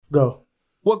Go.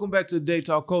 Welcome back to the Day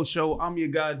Talk Coach Show. I'm your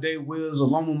guy, Dave Wills,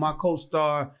 along with my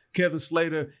co-star, Kevin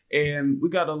Slater. And we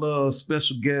got a little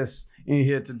special guest in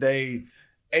here today,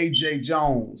 AJ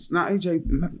Jones. Now, AJ,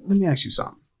 let me ask you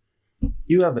something.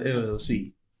 You have an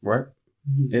LLC, right?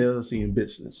 Mm-hmm. LLC in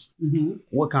business. Mm-hmm.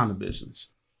 What kind of business?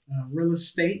 Real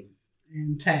estate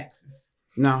and taxes.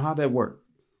 Now, how'd that work?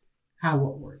 How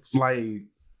it works? Like,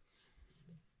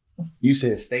 you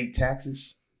said state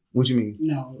taxes? What you mean?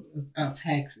 No,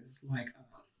 taxes. Like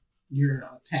your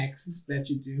taxes that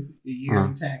you do, the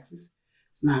yearly taxes.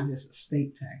 It's not just a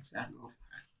state tax. I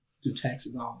do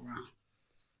taxes all around.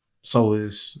 So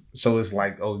it's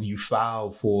like, oh, you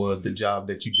file for the job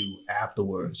that you do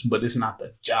afterwards, but it's not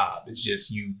the job. It's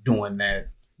just you doing that.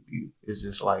 It's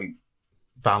just like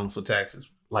filing for taxes,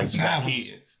 like you got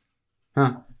kids.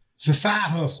 Huh? It's a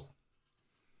side hustle.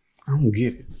 I don't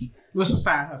get it. What's a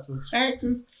side hustle?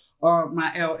 Taxes or my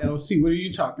LLC? What are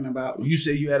you talking about? You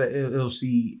said you had an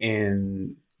LLC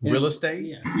in real estate?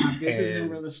 Yes, my business in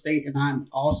real estate, and I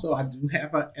do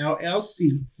have an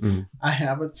LLC. Mm. I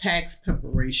have a tax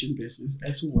preparation business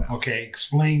as well. Okay,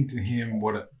 explain to him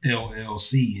what an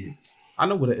LLC is. I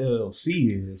know what an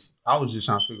LLC is. I was just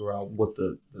trying to figure out what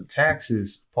the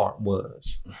taxes part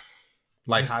was.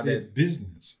 Like that's how that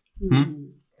business. Mm-hmm.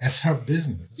 That's her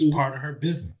business. It's part of her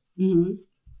business. Mm-hmm.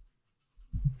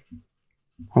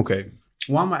 Okay.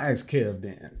 Well, I'm going to ask Kev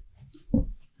then.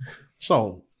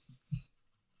 So,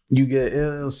 you get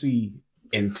LLC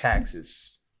in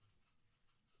taxes.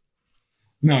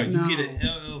 No, you get an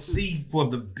LLC for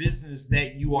the business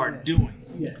that you are doing.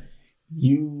 Yes.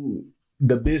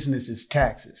 The business is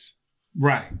taxes.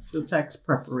 Right. The tax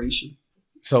preparation.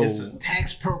 So it's a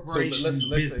tax preparation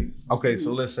business.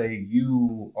 So let's say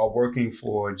you are working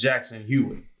for Jackson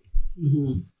Hewitt.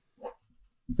 Mm-hmm.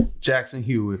 Jackson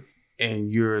Hewitt,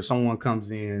 and someone comes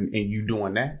in and you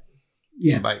doing that?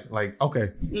 Yeah. Like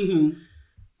okay. Mm-hmm.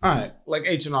 All right, like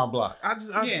H&R Block.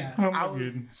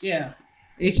 Yeah.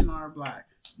 H&R Block.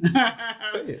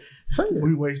 Say it.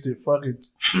 We wasted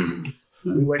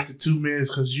 2 minutes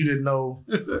because you didn't know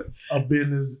a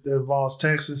business that involves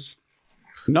taxes.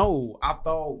 No, I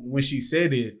thought when she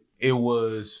said it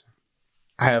was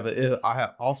I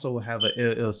also have an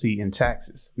LLC in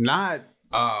taxes. Not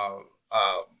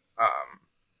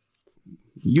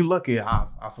you lucky I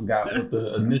forgot what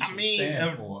the initial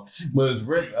stand for. But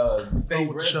it's state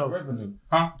revenue.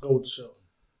 Huh? Go with the show.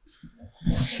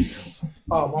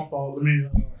 Oh, my fault. Let me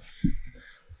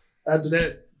after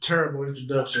that terrible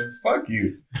introduction. Fuck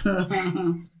you.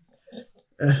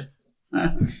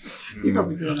 You're gonna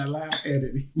be doing a live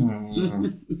editing.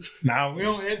 Mm-hmm. Nah, we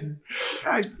don't edit.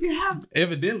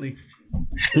 Evidently.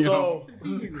 So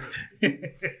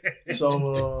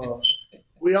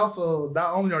we also,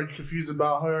 not only are you confused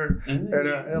about her and her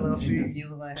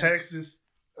LLC taxes,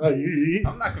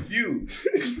 I'm not confused.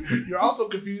 You're also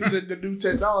confused at the new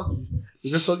technology.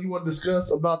 Is this something you want to discuss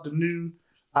about the new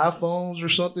iPhones or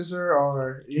something, sir,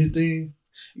 or anything?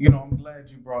 I'm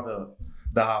glad you brought up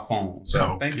the iPhone.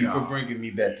 So thank you for bringing me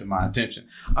that to my attention.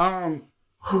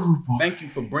 Thank you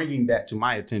for bringing that to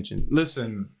my attention.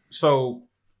 Listen, so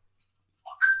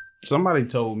somebody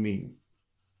told me.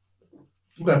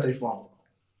 Who got their phone?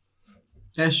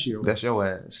 That's your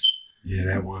ass. Yeah,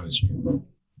 that was.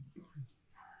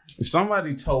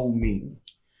 Somebody told me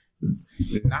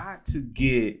not to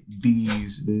get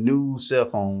these new cell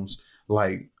phones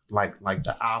like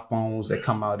the iPhones that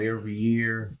come out every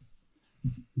year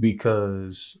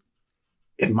because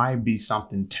it might be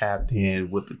something tapped in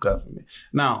with the government.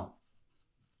 Now,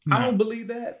 I don't believe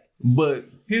that, but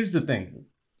here's the thing.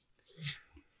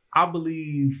 I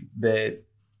believe that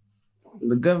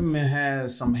the government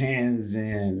has some hands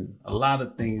in a lot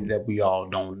of things that we all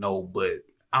don't know, but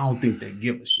I don't think they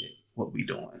give a shit what we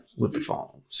doing with the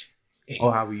phones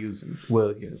or how we use them.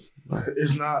 Well, yeah.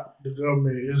 It's not the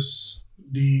government, it's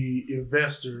the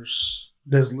investors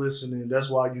that's listening. That's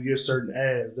why you get certain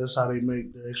ads. That's how they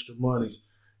make the extra money.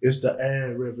 It's the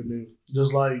ad revenue.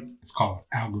 Just like it's called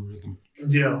algorithm.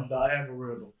 Yeah, the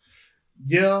algorithm.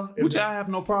 Yeah, which I have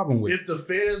no problem with. If the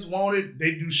feds want it,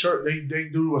 they do they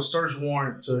do a search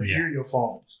warrant to hear your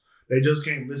phones. They just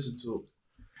can't listen to it.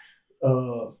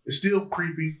 It's still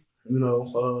creepy,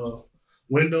 Windows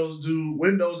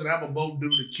and Apple both do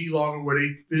the keylogger where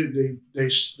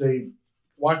they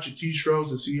watch your keystrokes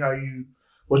and see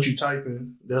what you type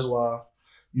in. That's why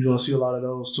you're gonna see a lot of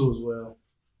those too as well.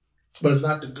 But it's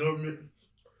not the government.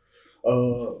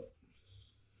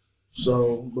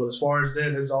 But as far as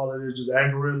that's all it is, just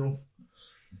algorithm.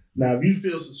 Now, if you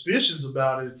feel suspicious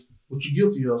about it, what you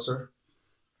guilty of, sir?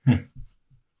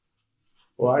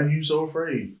 Why are you so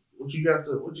afraid? What you got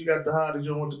to hide that you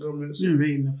don't want the government to see? You're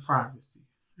invading the privacy.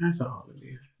 That's all it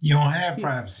is. You don't have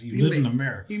privacy. You live in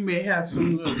America. He may have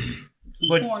some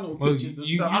porno pictures or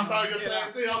something. I thought the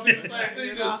same thing. I'm doing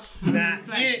the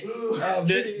same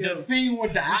thing. The thing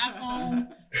with the iPhone.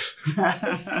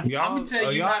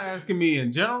 Y'all asking me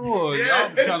in general, or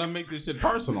y'all trying to make this shit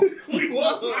personal? We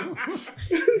was.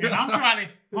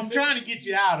 I'm trying to get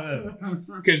you out of it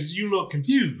because you look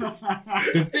confused.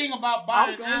 The thing about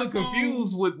buying I'm only iPhone,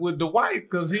 confused with the wife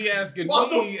because he asking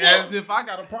me as if I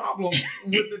got a problem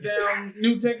with the damn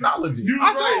new technology. You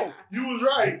was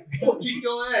right. Keep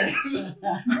your ass.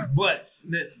 But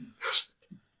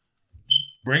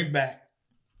bring back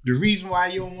the reason why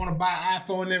you don't want to buy an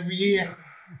iPhone every year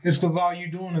is because all you're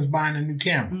doing is buying a new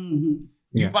camera. Mm-hmm.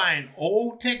 You're buying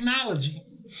old technology,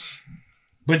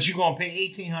 but you're gonna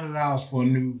pay $1,800 for a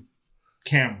new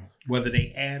camera, whether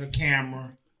they add a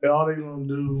camera. All they gonna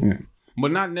do. Yeah.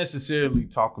 But not necessarily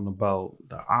talking about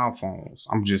the iPhones.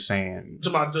 I'm just saying. It's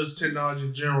about just technology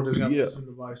in general that got some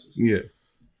devices. Yeah.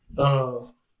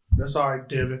 That's all right,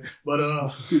 Devin. But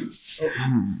we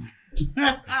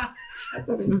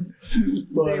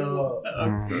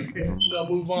gotta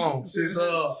move on. Since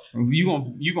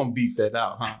you gonna beat that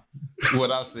out, huh?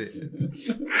 What I said.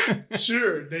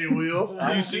 Sure, they will.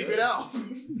 I'll keep it out.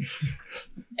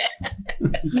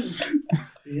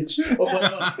 Bitch.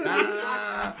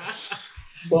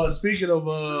 But speaking of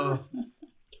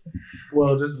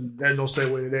that don't say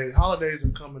what today. Holidays are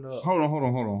coming up. Hold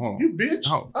on. You bitch.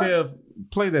 Oh, Kev,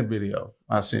 play that video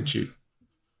I sent you.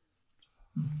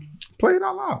 Play it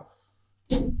out loud.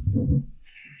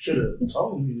 Should have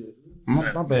told me that.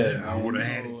 My bad. I would have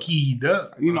had it keyed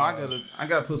up. You know, I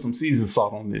gotta put some seasoned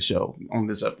salt on this show, on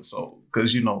this episode,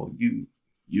 because you know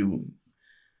you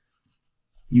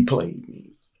played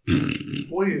me.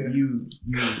 Well, yeah. You.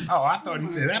 Oh, I thought he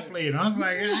said I played. I was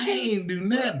like, I ain't do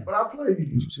nothing. But I played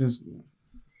you. Just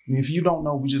if you don't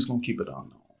know, we're just gonna keep it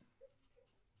unknown.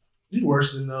 You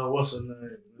worse than what's her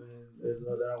name?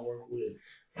 That I work with.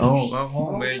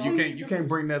 Oh man, you can't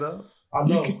bring that up. I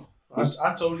know. I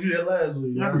told you that last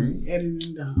week. I was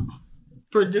editing down.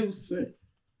 Producer.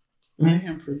 Let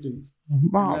him produce.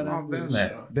 Mom, down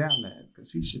that,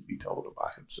 because he should be told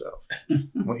about himself.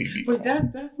 When he be but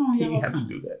that's on he y'all. have to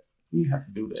do that. He have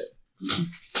to do that.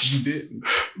 You didn't.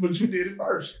 But you did it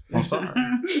first. I'm sorry.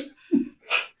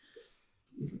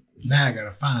 Now I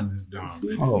gotta find this dog.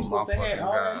 Oh my fucking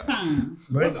all God. that time.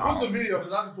 What's the video?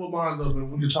 Because I can pull mine up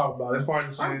and we can talk about it. It's probably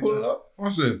the same. I pull it up.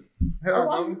 What's it?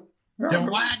 Then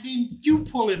why didn't you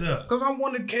pull it up? Because I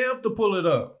wanted Kev to pull it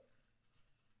up.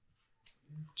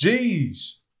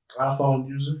 Jeez. iPhone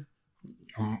user.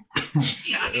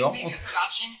 Yeah, I didn't make an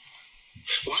adoption.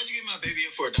 Why'd you give my baby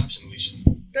up for adoption, Alicia?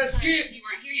 That's Because you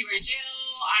weren't here, you were in jail.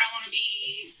 I don't want to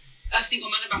be a single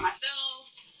mother by myself.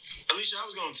 Alicia, I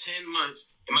was gone 10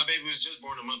 months, and my baby was just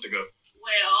born a month ago.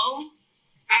 Well,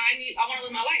 I want to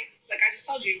live my life, like I just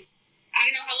told you. I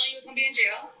didn't know how long you was going to be in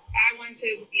jail. I wanted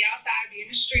to be outside, be in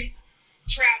the streets,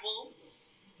 travel,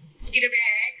 get a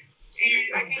bag,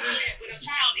 and I can't do that with a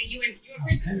child, and you in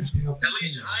prison.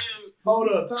 Alicia,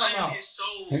 Hold up, time I am out. his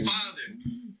sole father.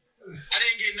 I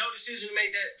didn't get no decision to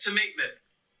make that.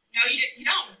 No, you didn't. You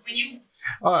don't. When you.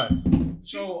 All right.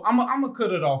 So I'm gonna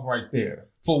cut it off right there.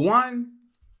 For one,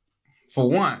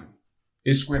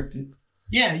 it's scripted.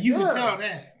 Yeah, you can tell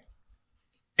that.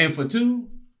 And for two,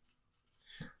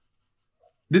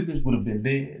 this bitch would have been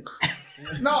dead.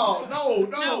 No.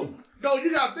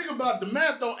 You gotta think about it. The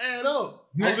math don't add up.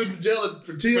 I was in jail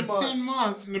for 10 months. 10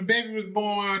 months, and the baby was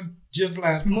born just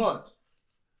last month.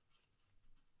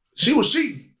 She was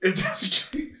cheating. If that's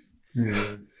the case.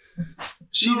 Yeah.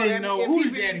 She didn't know who the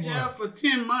If he daddy been in jail was. for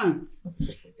 10 months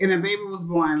and the baby was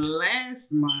born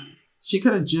last month, she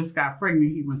could have just got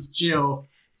pregnant. He went to jail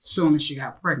soon as she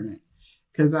got pregnant.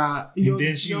 Because your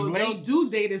due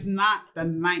date is not the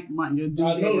 9th month. Your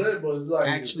due date is like,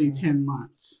 actually 10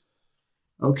 months.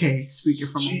 Okay, speaking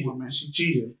from a woman. She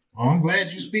cheated. Oh, I'm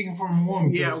glad you're speaking from a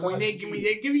woman. Yeah, when they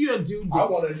give you a due date. I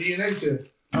want a DNA test.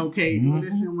 Okay,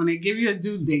 listen, when they give you a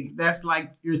due date, that's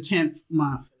like your 10th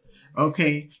month.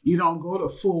 Okay, you don't go to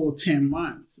full 10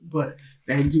 months, but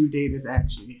that due date is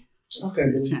actually okay.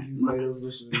 your 10th month.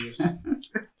 Listen to this.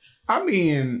 I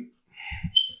mean,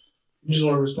 you just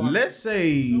want to respond. let's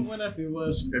say. So what if it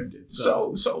was scripted?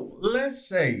 So let's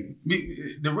say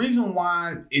the reason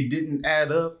why it didn't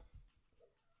add up,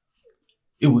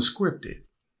 it was scripted,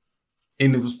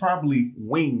 and it was probably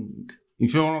winged. You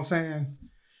feel what I'm saying?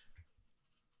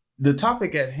 The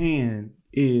topic at hand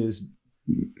is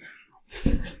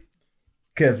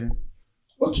Kevin.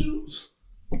 What you?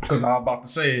 Because I was about to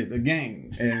say it again,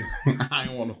 and I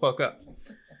didn't want to fuck up.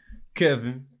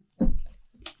 Kevin,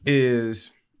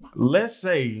 is, let's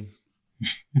say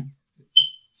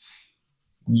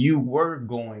you were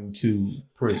going to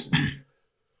prison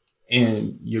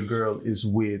and your girl is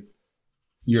with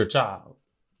your child.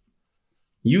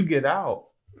 You get out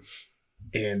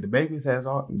and the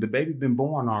baby been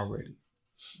born already.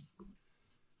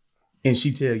 And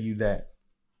she tell you that.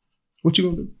 What you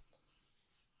gonna do?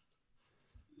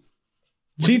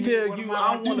 She tell you,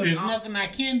 I want to. There's nothing I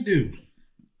can do.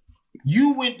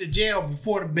 You went to jail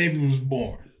before the baby was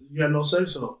born. You got no say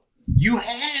so. You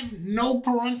have no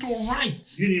parental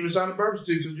rights. You didn't even sign a birth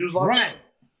certificate because you was locked right. up.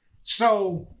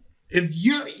 So if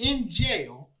you're in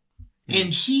jail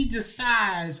and she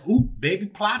decides, "Ooh, baby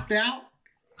plopped out.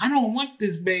 I don't want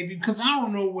this baby because I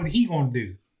don't know what he gonna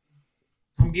do.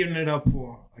 I'm giving it up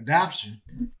for adoption."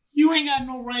 You ain't got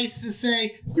no rights to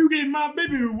say, "You gave my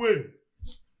baby away."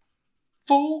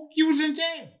 Fool, you was in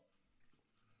jail.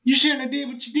 You shouldn't have did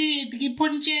what you did to get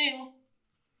put in jail.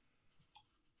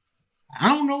 I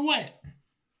don't know what.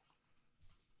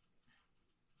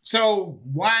 So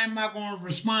why am I going to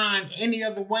respond any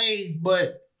other way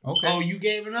but, okay, oh, you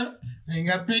gave it up? I ain't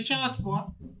got to pay child support.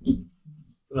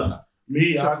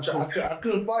 Me, I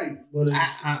couldn't fight. But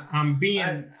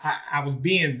I was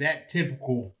being that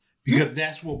typical because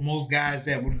that's what most guys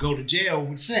that would go to jail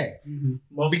would say. Mm-hmm.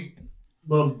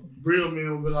 But real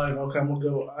men will be like, okay, I'm gonna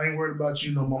go. I ain't worried about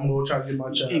you no more. I'm gonna go try to get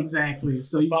my child. Exactly.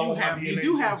 So you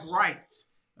do have rights.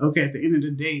 Okay, at the end of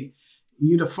the day,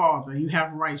 you the father. You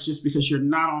have rights just because you're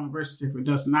not on the birth certificate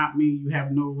does not mean you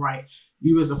have no right.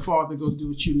 You as a father go do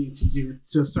what you need to do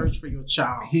to search for your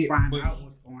child, find out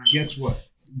what's going on. Guess what?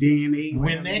 DNA.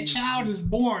 When that child is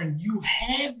born, you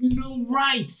have no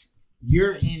rights.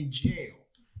 You're in jail.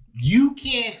 You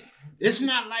can't. It's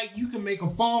not like you can make a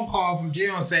phone call from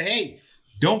jail and say, "Hey,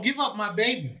 don't give up my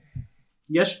baby."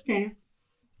 Yes, you can.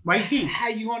 Why you can't? How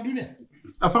you gonna do that?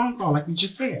 A phone call, like you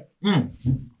just said.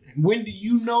 When do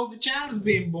you know the child is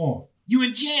being born? You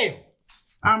in jail.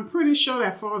 I'm pretty sure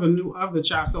that father knew of the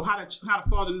child. So how the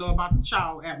father know about the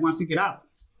child once he get out?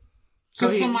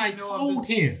 Because somebody told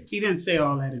him. He didn't say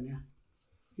all that in there.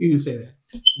 He didn't say that.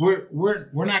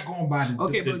 We're not going by the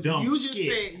okay, the but dumb you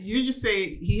just said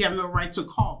he have no right to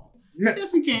call. No,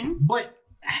 yes, he can. But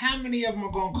how many of them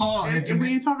are gonna call? And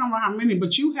we ain't talking about how many,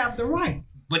 but you have the right.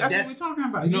 But that's what we're talking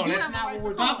about. No, that's not what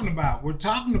we're talking about. We're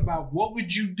talking about what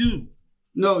would you do?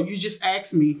 No, you just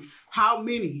asked me how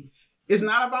many. It's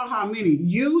not about how many.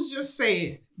 You just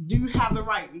said, do you have the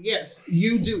right? Yes,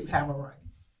 you do have a right.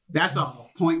 That's all.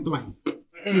 Point blank.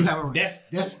 You have a right.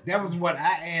 That was what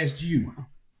I asked you.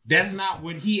 That's not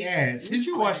what he asked. His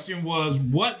question was,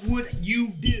 what would you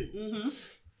do? Mm-hmm.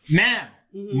 Now,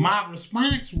 my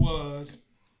response was,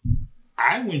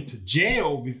 I went to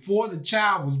jail before the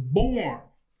child was born.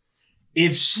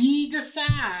 If she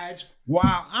decides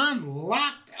while I'm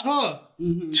locked up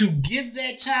to give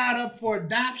that child up for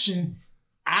adoption,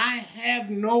 I have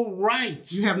no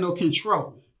rights. You have no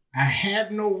control. I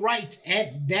have no rights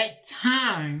at that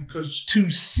time to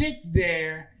sit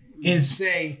there and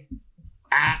say,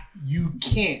 you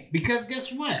can't. Because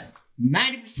guess what?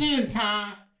 90% of the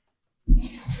time,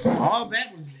 all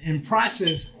that was in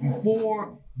process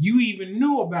before you even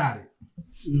knew about it.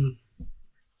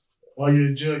 While you're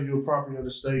in jail, you're a property of the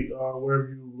state or wherever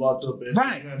you locked up at.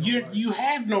 Right. So you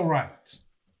have no rights.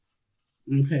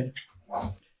 Okay.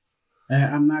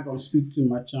 I'm not going to speak too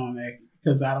much on that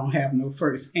because I don't have no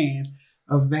first hand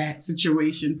of that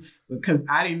situation. Because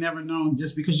I didn't never know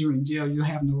just because you're in jail, you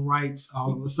have no rights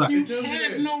all of a sudden. You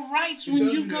have no rights when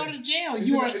you go to jail.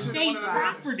 You are state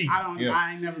property.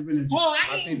 I ain't never been in jail. Well,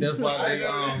 I think that's why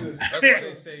that's what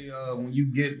they say when you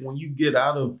get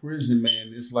out of prison,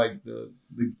 man, it's like the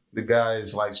guy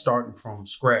is like starting from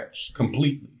scratch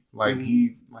completely. Like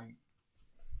he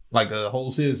like a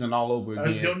whole citizen all over again.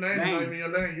 That's your name, not even your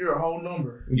name. You're a whole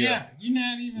number. Yeah, you're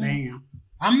not even. Damn.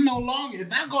 I'm no longer. If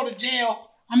I go to jail,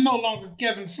 I'm no longer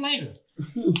Kevin Slater.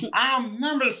 I'm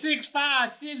number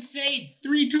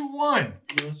 6568321.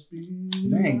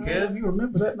 Dang, Kev, you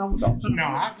remember that number? Don't you?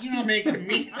 No, you know how many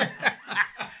comedians.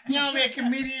 You know how many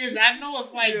comedians? I know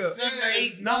it's like 7 or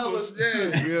 8 numbers.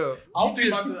 Yeah. I'll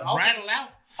just rattle out.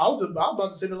 I was about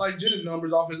to send it like Jenny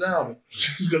numbers off his album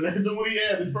because that's what he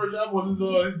had. His first album was his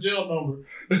jail number.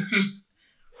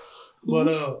 But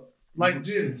like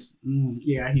Jennings.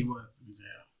 Yeah, he was in jail.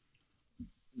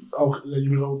 Okay,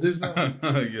 you go with this now?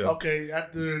 Yeah. Okay,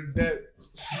 after that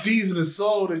season of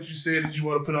soul that you said that you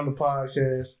want to put on the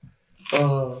podcast.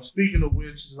 Speaking of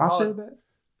which, I said that.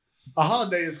 A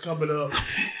holiday is coming up.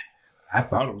 I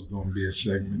thought it was going to be a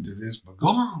segment to this, but go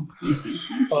on.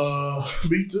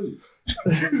 Me too.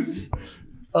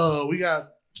 We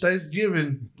got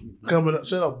Thanksgiving coming up.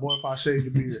 Shut up, boy, if I shave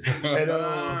your beard. And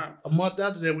a month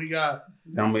after that, we got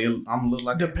I'm look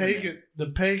like the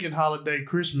pagan holiday,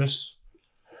 Christmas.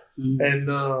 And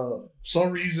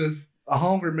some reason a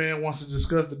hungry man wants to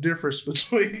discuss the difference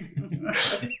between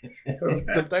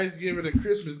the Thanksgiving and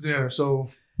Christmas dinner. So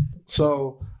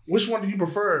which one do you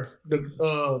prefer?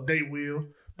 The day wheel,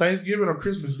 Thanksgiving or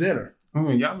Christmas dinner? I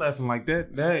mean, y'all laughing like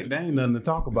that. That ain't nothing to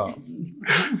talk about.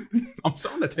 I'm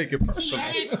starting to take it personal.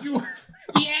 He asked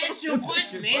you a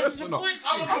question. Answer the question.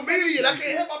 I'm a comedian. I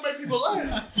can't help but make people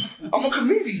laugh. I'm a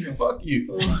comedian. Fuck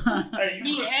you. Hey,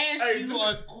 He asked you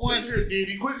a question. Listen here,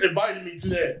 Diddy. Quit inviting me to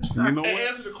that. You know And what?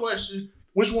 answer the question.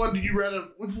 Which one are you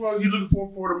looking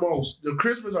for the most? The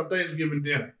Christmas or Thanksgiving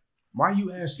dinner? Why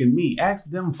you asking me? Ask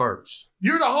them first.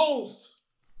 You're the host.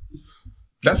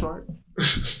 That's right.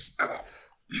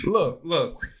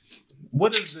 Look.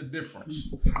 What is the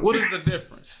difference? What is the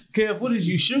difference? Kev, what is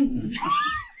you shooting?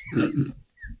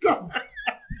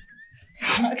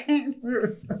 I can't.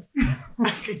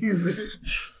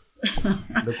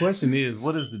 The question is,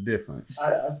 what is the difference?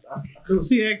 I couldn't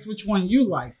see. He asked which one you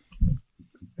like.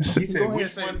 He said,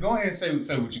 go ahead and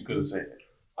say what you could have said.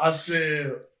 I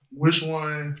said, which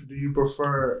one do you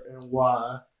prefer and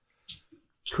why?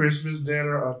 Christmas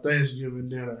dinner or Thanksgiving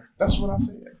dinner? That's what I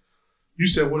said. You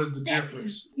said, what is the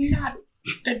difference?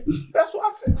 That's what I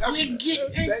said. We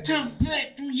get into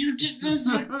that. You just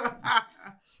listen.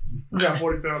 We got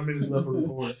 45 minutes left of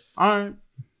recording. All right.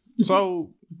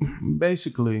 So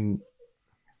basically,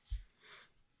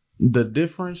 the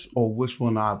difference or which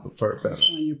one I prefer better. Which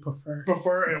one you prefer?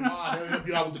 Prefer and why? That'll help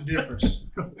you out with the difference.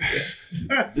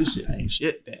 This shit ain't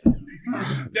shit then.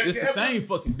 It's the same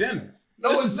fucking dinner.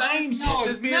 No, It's the same shit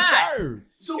that's being served.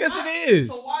 So yes, why, it is.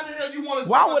 So why the hell you want to?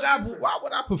 Why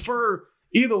would I prefer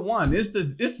either one? It's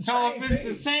the So same if it's thing.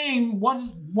 the same, why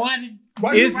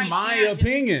It's right my now,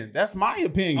 opinion. That's my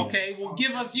opinion. Okay, well,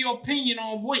 give us your opinion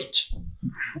on which.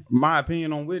 My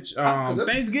opinion on which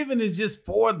Thanksgiving is just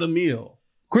for the meal.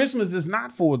 Christmas is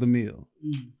not for the meal.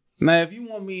 Now, if you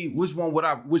want me,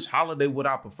 which holiday would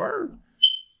I prefer?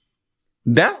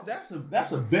 That's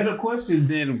a better question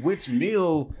than which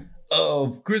meal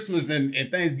of Christmas and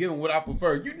Thanksgiving would I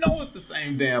prefer. You know it's the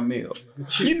same damn meal.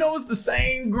 You know it's the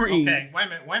same greens. Okay, wait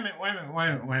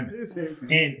a minute.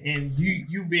 And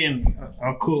you being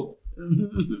a cook.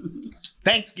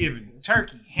 Thanksgiving,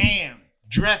 turkey, ham,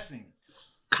 dressing,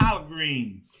 collard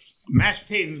greens, mashed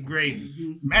potatoes and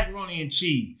gravy, macaroni and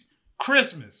cheese.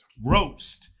 Christmas,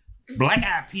 roast,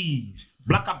 black-eyed peas,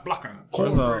 blocka.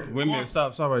 First of all, wait a minute,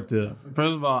 stop right there.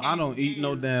 First of all, I don't eat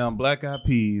no damn black-eyed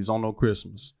peas on no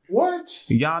Christmas. What?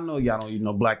 Y'all know y'all don't eat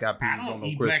no black-eyed peas I on no don't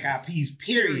eat Christmas. black-eyed peas,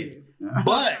 period.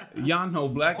 But Y'all know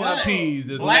black-eyed But peas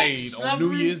is black made on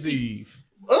New Year's celery- Eve.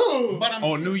 Oh, but I'm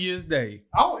On New Year's Day.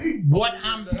 I don't eat. what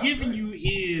I'm giving you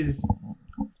is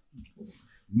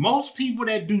most people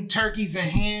that do turkeys and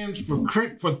hams for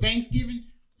Thanksgiving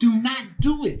do not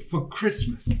do it for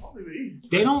Christmas. I don't even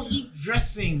eat. They don't eat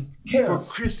dressing for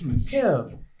Christmas.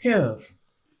 Kev,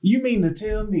 you mean to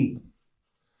tell me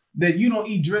that you don't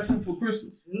eat dressing for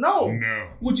Christmas? No.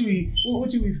 What you eat?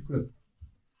 What you eat for Christmas?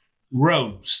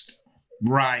 Roast,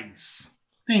 rice,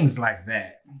 things like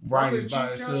that. Rice cheese by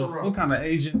itself. casserole. What kind of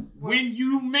Asian? When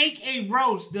you make a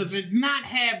roast, does it not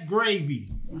have gravy?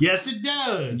 Yes, it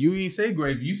does. You ain't say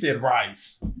gravy. You said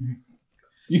rice.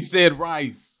 You said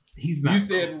rice. He's not. You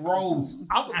said roast.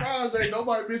 I'm surprised that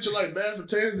nobody mentioned like mashed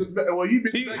potatoes and well, you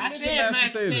been. I said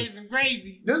mashed potatoes and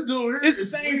gravy. This dude here It's the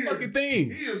is same weird. fucking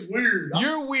thing. He is weird.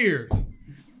 You're weird. And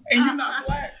you're not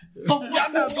black. But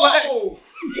Y'all not black.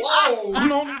 Whoa. I'm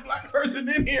the only black person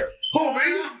in here. Who, me?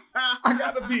 I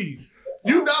gotta be.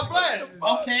 You not black.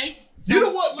 Okay. You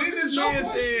know what? Look, This this your man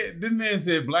question. said. This man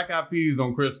said black-eyed peas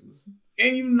on Christmas,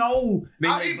 and you know they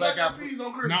I make eat black-eyed peas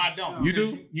on Christmas. No, I don't. You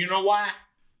do? You know why?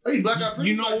 I eat black-eyed peas.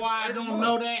 You know like why I every don't month.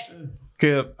 know that?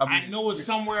 Kev, I know it's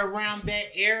somewhere around that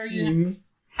area. Mhm.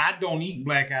 I don't eat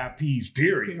black-eyed peas,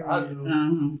 period. I do.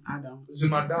 I don't. It's in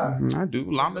my diet. I do.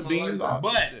 Lima That's beans, my all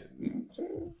lifestyle. that shit.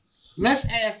 Let's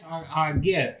ask our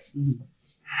guests.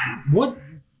 What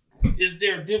is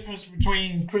there a difference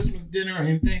between Christmas dinner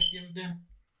and Thanksgiving dinner?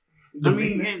 I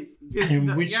mean, And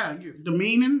the, which- the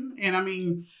meaning, and I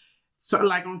mean, so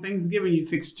like on Thanksgiving you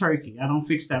fix turkey. I don't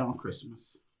fix that on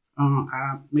Christmas.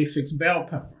 I may fix bell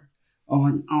pepper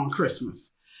on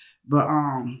Christmas, but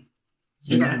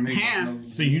ham.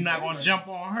 So you're not gonna jump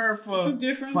on her What's the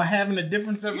difference? for having a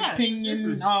difference of Yeah, it's opinion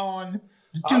different. on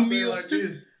the I'll two say it meals like too?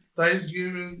 this.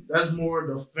 Thanksgiving, that's more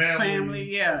the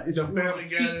family. Yeah. It's the family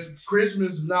gathering.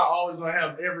 Christmas is not always going to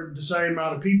have the same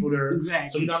amount of people there. Exactly.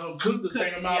 So you're not going to cook the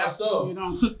same amount of stuff. You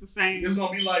don't cook the same. It's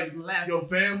going to be like your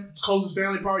closest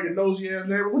family part, your nosy ass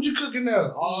neighbor. What you cooking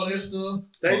now? All that stuff.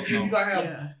 Thanksgiving, you got to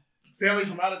have family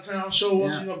from out of town show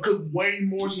us. You're going to cook way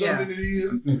more stuff than it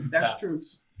is. That's true. I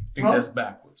think that's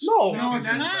backwards. No,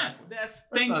 that's not. That's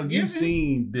Thanksgiving. You've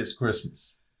seen this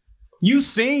Christmas. You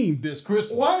seen this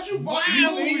Christmas. Why you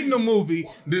seen the movie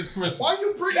this Christmas. Why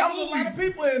you bring There was a lot of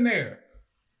people in there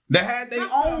that had their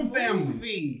own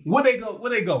families. Where they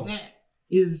go? That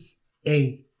is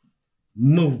a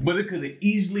movie. But it could have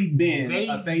easily been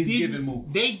a Thanksgiving movie.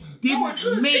 They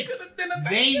didn't make.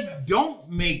 They don't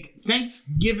make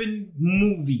Thanksgiving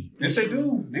movie. Yes, they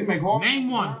do. They make horror.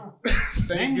 Name one.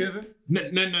 Thanksgiving.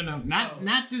 No.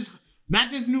 Not this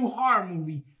new horror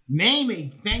movie. Name a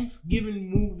Thanksgiving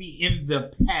movie in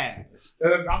the past.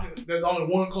 There's only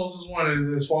one closest one,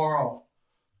 and it's far off.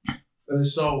 And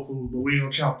it's soul food, but we ain't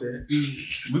gonna count that.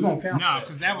 We're gonna count. No,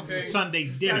 because that was a Sunday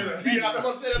dinner. That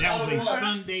was a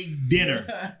Sunday dinner.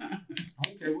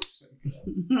 Okay, what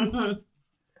you say?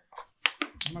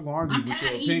 I'm not gonna argue with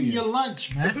your opinion. Eating your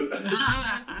lunch, man.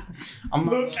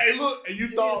 Look, and you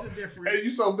thought, and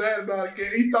you so bad about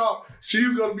it, he thought she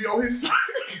was gonna be on his side.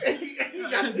 he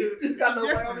got no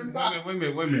way on his side. Wait a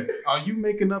minute. Are you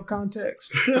making up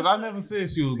context? Because I never said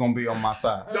she was gonna be on my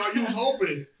side. No, you was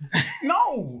hoping.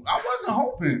 No, I wasn't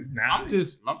hoping. I'm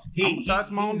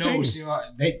touching my own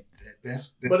opinion.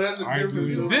 But that's a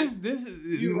difference. This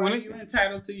is you're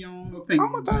entitled to your own opinion.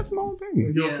 I'm entitled to my own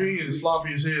opinion. Your opinion is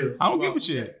sloppy as hell. I don't give a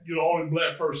shit. You're the only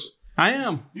black person. I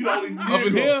am. You the only nigga. Up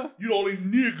in here. You the only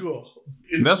nigga.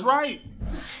 That's right.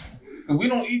 We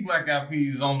don't eat black eyed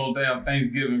peas on no damn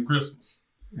Thanksgiving and Christmas.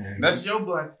 That's your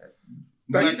black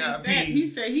eyed peas. He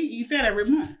said he eat that every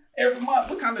month. Every month.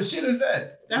 What kind of shit is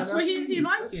that? That's what he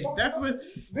liked it. That's what.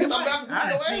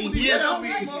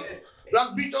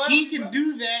 He can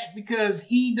do that because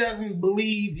he doesn't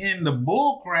believe in the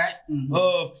bullcrap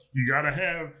of you gotta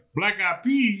have black eyed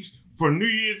peas for New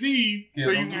Year's Eve so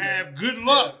you can have good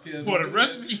luck for the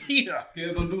rest of the year.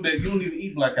 Kids don't do that. You don't even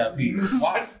eat black eyed peas.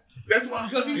 Why? That's why,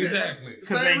 because he exactly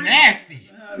because they nasty.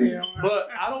 But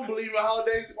I don't believe in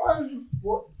holidays.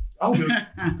 What? I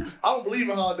don't believe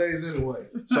in holidays anyway,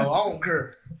 so I don't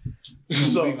care. You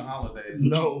don't believe in holidays?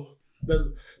 No.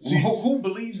 Who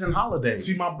believes in holidays?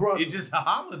 See, my brother. It's just a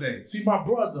holiday. See, my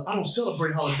brother, I don't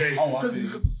celebrate holidays because it's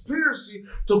a conspiracy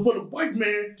for the white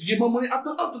man to get my money out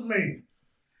the other man.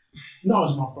 No,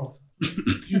 it's my brother.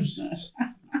 You see,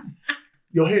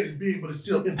 your head is big, but it's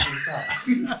still empty inside.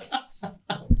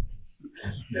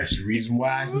 That's the reason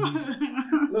why.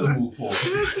 Let's move forward.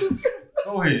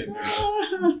 Go ahead.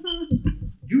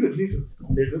 You the nigga.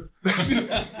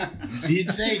 You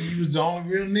did say you was the only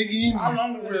real nigga in here. I'm the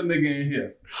only real nigga in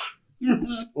here.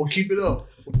 Well, keep it up.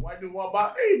 When the white dude walk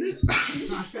by, hey, nigga.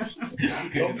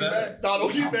 Don't get mad. No,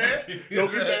 don't get mad.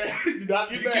 Don't get mad. Do not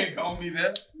get mad. You can't call me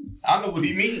that. I know what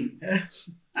he mean.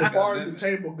 As far as the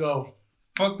table go.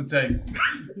 Fuck the table.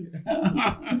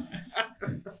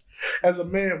 As a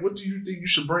man, what do you think you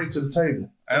should bring to the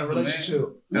table? As a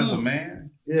relationship. Man? As a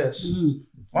man? Yes.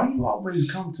 Why you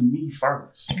always come to me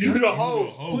first? You're the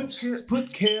host.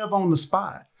 Put Kev on the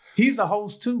spot. He's a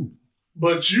host too.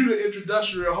 But you the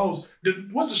introductory host.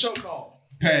 What's the show called?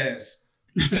 Pass.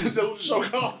 What's the show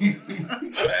called?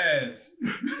 Pass.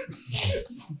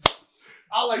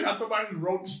 I like how somebody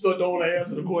wrote the stuff don't want to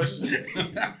answer the question.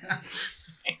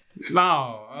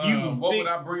 No. What would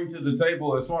I bring to the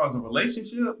table as far as a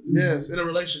relationship? Yes, in a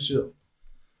relationship.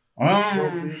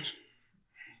 I'm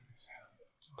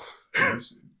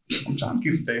trying to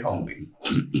keep the day homie.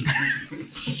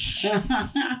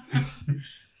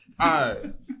 All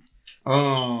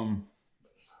right.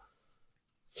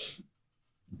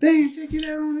 They ain't take you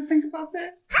that long to think about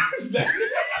that?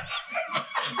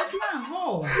 That's not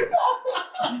hard.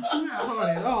 It's not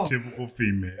hard at all. Typical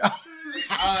female.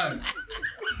 I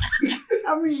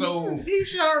mean, he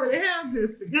should already have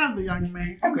this together, young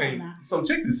man. Okay, so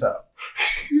check this out.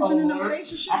 You've been in a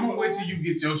relationship I'm going to before? wait till you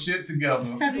get your shit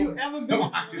together. Have you ever been in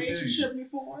a relationship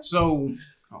before? So,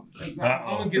 I'm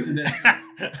going to get to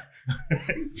that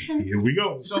too. Here we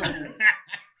go. So,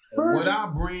 what I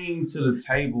bring to the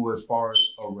table as far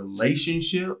as a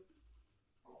relationship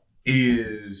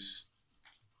is,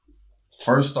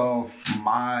 first off,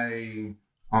 my,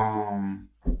 I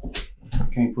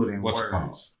can't put in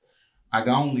words. I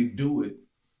can only do it,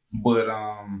 but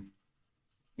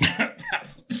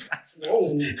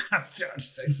Whoa. I was trying to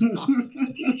say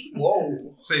something.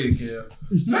 Whoa. Say it, Kev.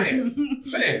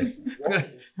 Say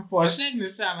it. For a second,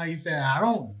 it sounded like he said, I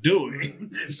don't do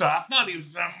it. So I thought he was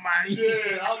somebody.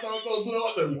 Yeah, I thought I was doing it.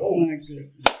 I said, whoa. My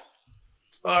goodness.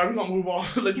 All right, we're going to move on.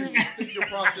 Let you think your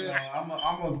process. I'm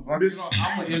going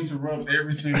to interrupt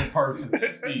every single person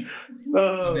that speaks.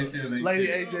 Lady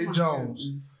AJ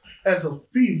Jones, as a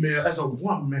female, as a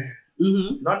woman,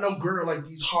 not no girl like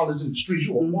these hollers in the streets,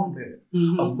 you a woman, a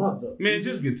mother. Man,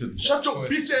 just get to the Shut your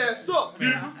bitch ass up,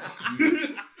 man.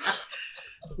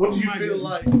 What do you feel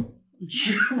like to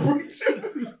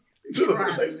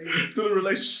the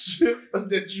relationship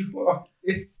that you are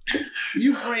in?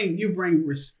 You bring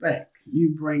respect.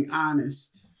 You bring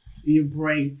honesty. You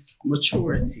bring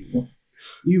maturity.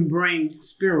 You bring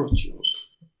spiritual.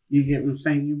 You get what I'm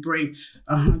saying? You bring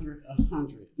 100,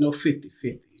 no 50-50.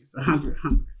 It's 100.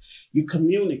 You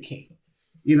communicate.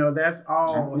 You know, that's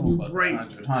all you bring.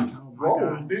 100. Oh my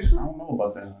God. I don't know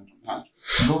about that 100.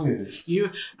 Go ahead.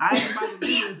 I ain't about to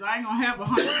do this. I ain't gonna have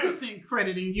 100%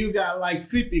 credit and you got like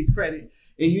 50 credit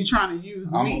and you trying to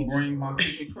use I'm me. gonna bring my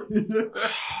 50 credit.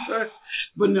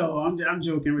 But no, I'm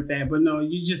joking with that. But no,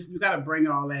 you gotta bring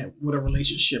all that with a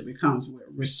relationship. It comes with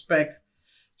respect,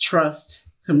 trust,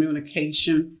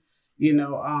 communication,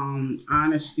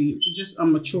 honesty, just a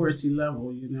maturity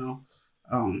level,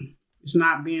 It's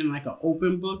not being like an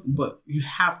open book, but you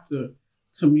have to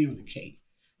communicate.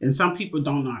 And some people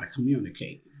don't know how to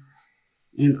communicate.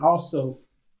 And also,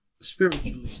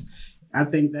 spiritually, I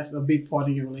think that's a big part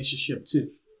of your relationship too.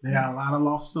 There are a lot of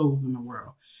lost souls in the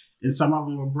world. And some of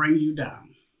them will bring you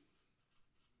down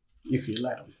if you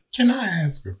let them. Can I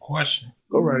ask a question?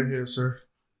 Go right ahead, sir.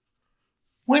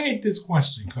 Where did this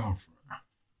question come from?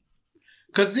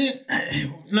 Because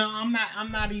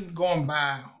I'm not even going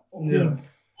by who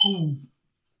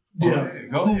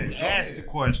asked the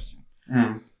question.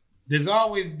 There's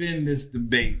always been this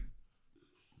debate.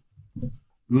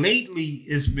 Lately,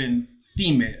 it's been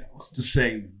females to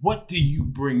say, what do you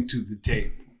bring to the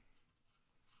table?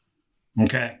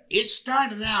 Okay. It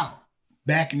started out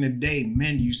back in the day,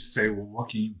 men used to say, well, what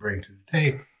can you bring to the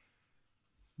table?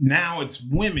 Now it's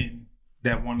women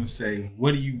that want to say,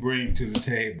 what do you bring to the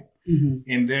table?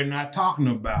 And they're not talking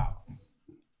about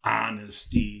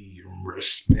honesty,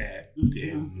 respect,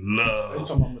 and love.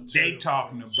 They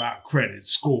talking about credit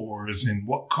scores and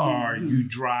what car you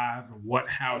drive and what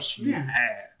house you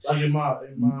have. Like in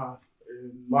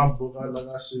my book, I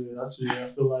said, I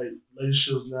feel like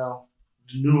relationships now,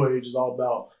 the new age is all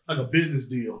about like a business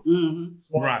deal.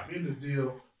 Right. A business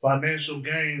deal, financial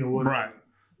gain or whatever. Right.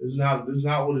 It's not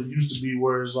what it used to be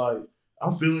where it's like,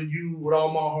 I'm feeling you with all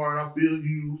my heart. I feel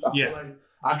you. I feel like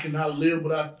I cannot live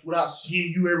without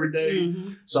seeing you every day.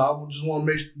 So I just want to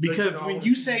make sure. Because when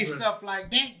you say stuff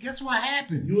like that, guess what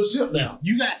happens? You a simp now.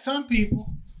 You got some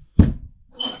people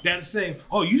that say,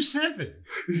 oh, you simping.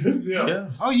 Yeah.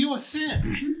 Oh, you a simp.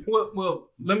 Well,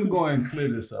 let me go ahead and clear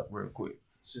this up real quick.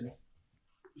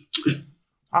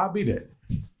 I'll be that.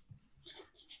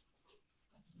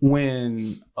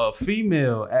 When a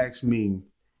female asks me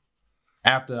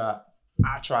after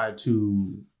I try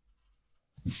to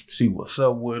see what's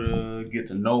up with her, get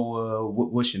to know her,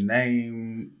 what's your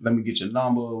name, let me get your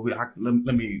number,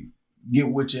 let me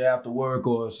get with you after work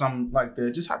or something like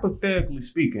that, just hypothetically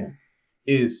speaking,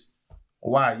 is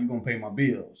why you gonna pay my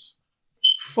bills?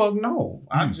 Fuck no.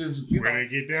 I just where they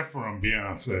get that from,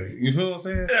 Beyonce? You feel what I'm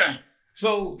saying? Yeah.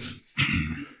 So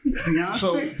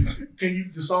can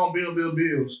you the song Bill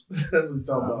Bills? That's what we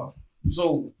talking about.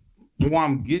 So what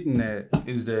I'm getting at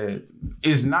is that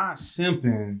it's not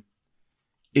simping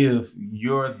if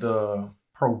you're the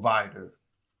provider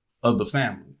of the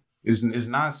family. It's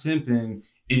not simping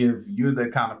if you're the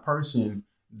kind of person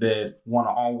that want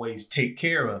to always take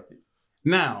care of it.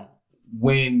 Now,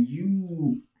 when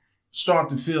you start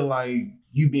to feel like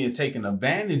you being taken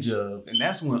advantage of, and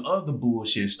that's when other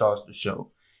bullshit starts to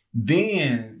show,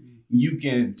 then you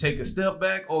can take a step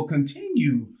back or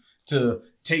continue to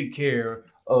take care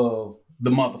of the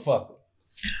motherfucker.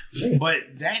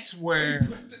 But that's where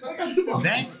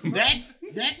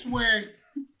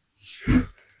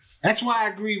that's why I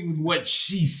agree with what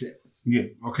she said. Yeah.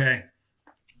 Okay.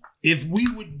 If we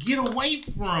would get away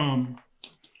from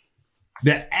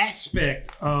the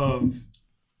aspect of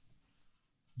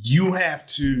you have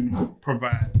to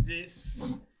provide this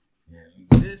and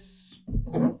this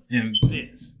and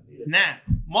this. Now,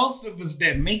 most of us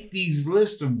that make these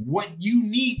lists of what you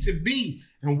need to be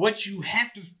and what you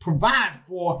have to provide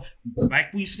for,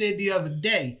 like we said the other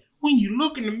day, when you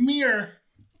look in the mirror,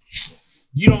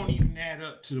 you don't even add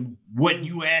up to what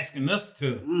you asking us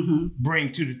to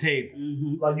bring to the table.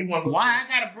 Like you want? Why I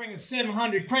gotta bring a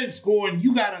 700 credit score and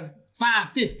you got a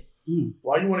 550?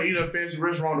 Why you want to eat at a fancy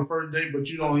restaurant on the first date, but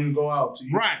you don't even go out to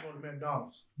right. Go to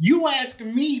McDonald's? You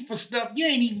asking me for stuff you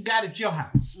ain't even got at your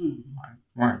house.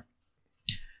 Right.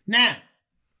 Now,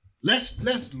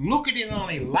 let's look at it on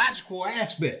a logical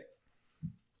aspect.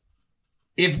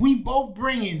 If we both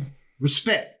bringing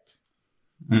respect,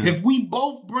 if we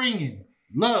both bringing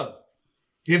love,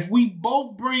 if we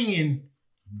both bringing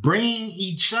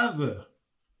each other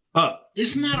up,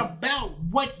 it's not about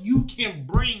what you can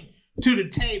bring to the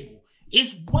table.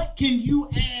 It's what can you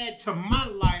add to my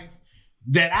life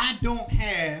that I don't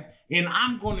have, and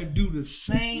I'm going to do the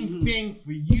same thing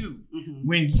for you.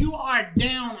 When you are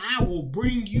down, I will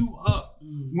bring you up.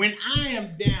 When I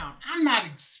am down, I'm not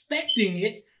expecting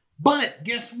it, but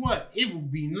guess what? It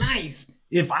would be nice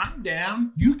if I'm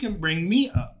down, you can bring me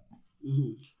up.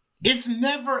 It's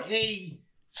never a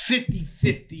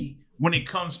 50-50 when it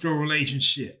comes to a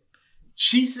relationship.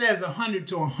 She says 100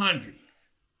 to 100.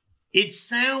 It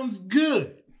sounds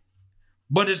good,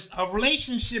 but a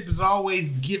relationship is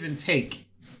always give and take.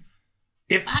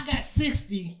 If I got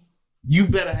 60, you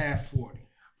better have 40.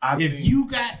 If you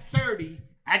got 30,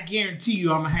 I guarantee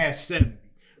you I'm going to have 70.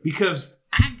 Because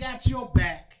I got your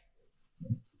back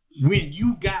when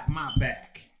you got my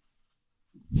back.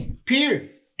 Period.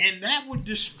 And that would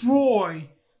destroy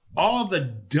all the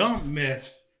dumb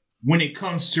mess when it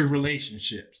comes to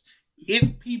relationships.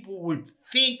 If people would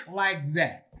think like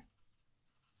that.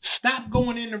 Stop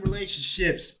going into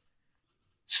relationships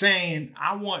saying,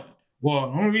 the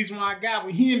only reason why I got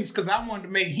with him is because I wanted to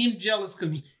make him jealous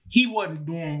because he wasn't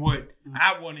doing what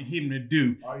I wanted him to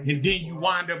do. And then you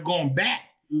wind up going back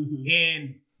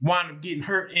and wind up getting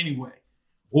hurt anyway.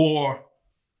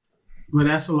 But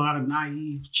that's a lot of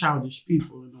naive, childish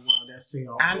people in the world that say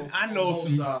all I know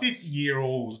some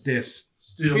 50-year-olds that's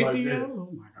still like that.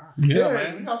 Oh my God. Yeah,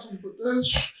 man. We got some.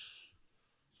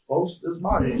 That's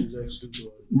my age,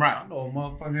 actually. Right. I know a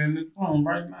motherfucker in the room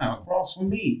right now, across from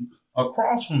me.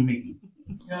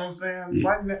 You know what I'm saying?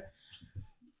 Right now.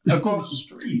 Across the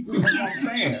street.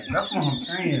 That's what I'm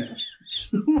saying.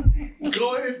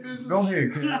 Go ahead, Fizzle. Go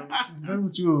ahead, Cam. Is that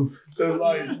what you...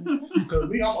 Because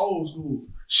me, I'm old school.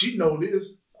 She know this.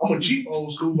 I'm a cheap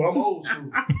old school, but I'm old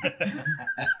school.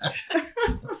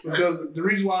 Because the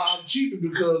reason why I'm cheap is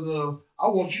because I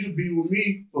want you to be with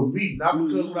me for me, not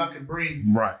because what I can bring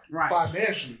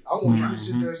financially. I want you to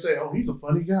sit there and say, oh, he's a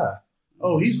funny guy.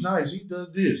 Oh, he's nice. He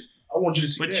does this. I want you to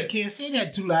see that. But you can't say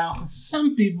that too loud because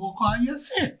some people call you a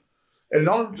simp. And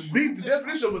the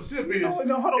definition of a simp is...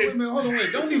 No, hold on,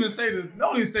 wait. Don't even say the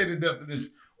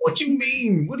definition. What you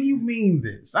mean? What do you mean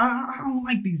this? I don't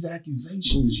like these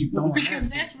accusations. You don't because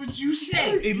that's what you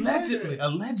said. Allegedly.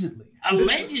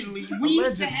 We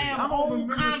used to have whole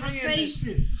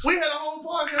conversations. We had a whole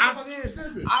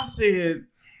podcast. I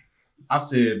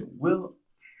said, well,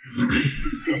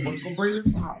 what's gonna bring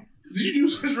this up? Did you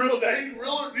use his real name?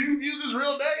 Did you use his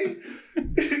real name?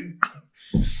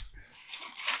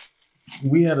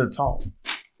 We had a talk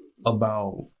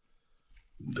about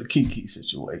the Kiki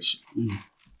situation.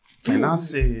 And I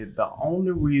said the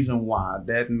only reason why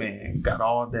that man got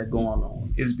all that going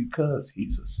on is because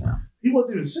he's a simp. He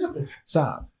wasn't even simping.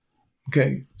 Stop.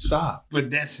 Okay, stop.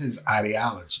 But that's his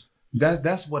ideology.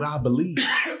 That's what I believe.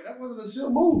 That wasn't a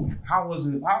simp move. How was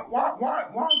it? Why is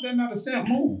that not a simp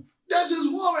move? That's his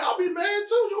woman. I'll be mad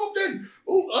too. You up there?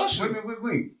 Ooh, Usher.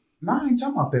 Wait. No, I ain't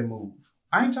talking about that move.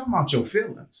 I ain't talking about your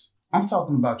feelings. I'm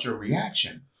talking about your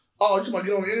reaction. Oh, you about to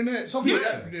get on the internet?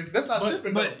 That's not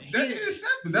simping. But that is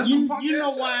simping. That's you know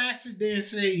why I sit there and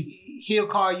say he'll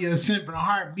call you a simp in a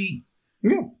heartbeat?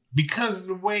 Yeah. Because of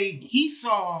the way he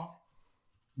saw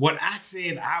what I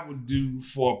said I would do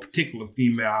for a particular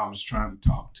female I was trying to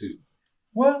talk to.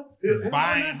 Well,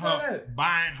 buying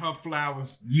her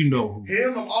flowers, you know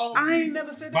who. I ain't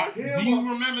never said that. Do you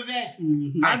remember that?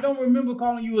 Mm-hmm. I don't remember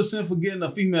calling you a simp for getting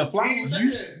a female flowers.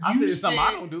 I said something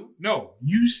I don't do. No,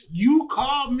 you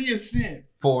called me a simp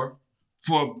for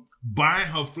buying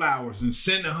her flowers and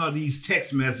sending her these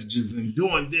text messages and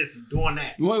doing this and doing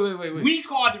that. Wait. We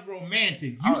called it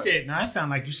romantic. You said, "No, that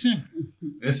sound like you simp."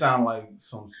 It sound like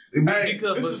some.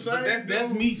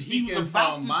 That's me speaking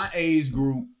from my age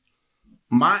group.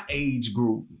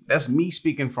 That's me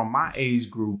speaking from my age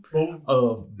group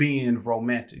of being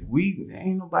romantic.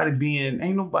 Ain't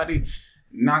nobody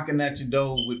knocking at your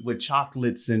door with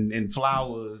chocolates and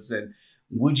flowers and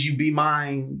would you be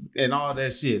mine and all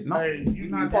that shit. No, you're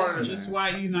not part of just why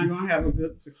you're not gonna have a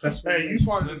good successful. Hey, you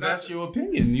part of that's your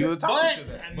opinion. You're entitled to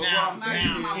that. But what I'm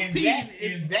saying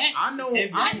in that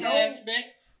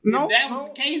aspect, if that was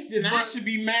the case, then I should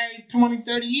be married 20,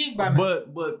 30 years by now.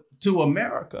 But to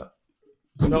America.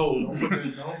 No.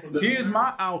 Here's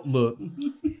my outlook.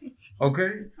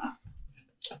 Okay?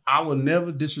 I will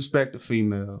never disrespect a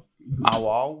female. I will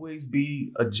always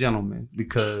be a gentleman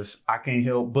because I can't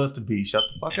help but to be. Shut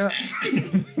the fuck up.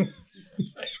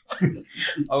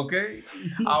 Okay?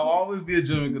 I'll always be a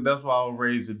gentleman because that's what I was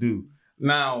raised to do.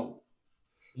 Now,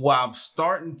 what I'm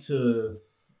starting to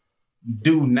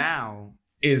do now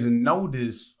is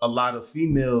notice a lot of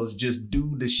females just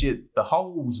do the shit the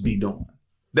hoes be doing.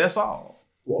 That's all.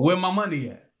 Where my money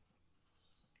at?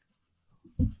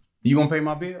 You gonna pay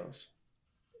my bills?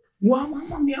 Well, I'm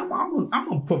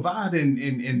gonna provide and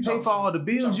pay for all the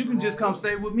bills. You can just come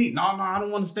stay with me. No, I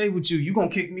don't want to stay with you. You gonna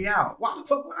kick me out? Why the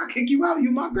fuck would I kick you out?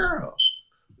 You my girl.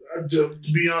 To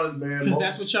be honest, man, because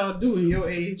that's what y'all do in your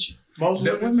age. Most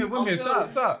women,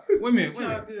 stop. Women.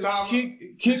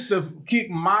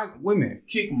 Kick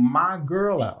my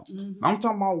girl out. Mm-hmm. I'm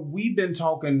talking about we've been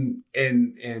talking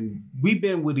and we've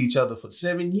been with each other for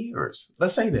 7 years.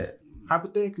 Let's say that,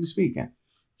 hypothetically speaking.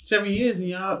 7 years and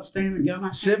y'all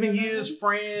not 7 years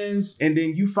friends, and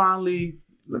then you finally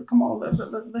come on,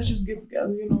 let's just get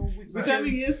together.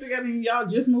 7 years together and y'all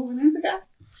just moving in together.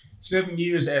 7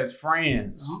 years as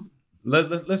friends. Uh-huh.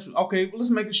 Let's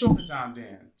make it shorter time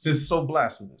then, since it's so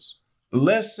blasphemous.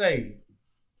 Let's say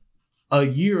a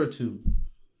year or 2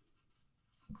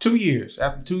 years.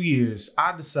 After 2 years,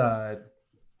 I decide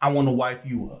I want to wife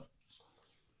you up.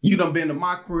 You done been to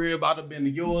my crib, I done been to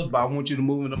yours, but I want you to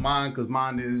move into mine because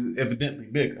mine is evidently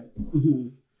bigger. Mm-hmm.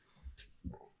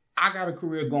 I got a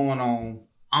career going on.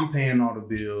 I'm paying all the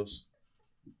bills.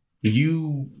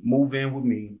 You move in with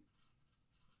me,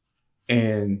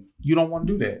 and you don't want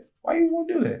to do that. Why you want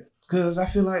to do that? Because I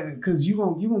feel like, because you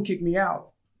gonna kick me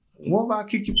out. What if I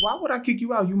kick you? Why would I kick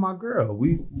you out? You my girl.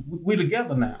 We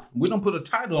together now. We don't put a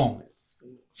title on it.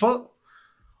 Fuck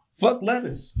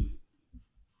lettuce.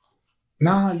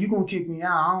 Nah, you gonna kick me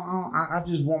out. I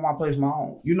just want my place my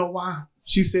own. You know why?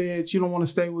 She said she don't want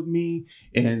to stay with me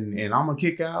and I'm gonna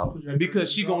kick out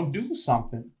because she gonna do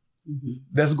something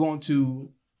that's going to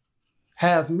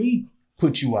have me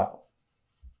put you out.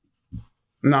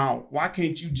 Now, why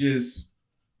can't you just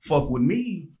fuck with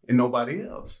me and nobody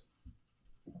else?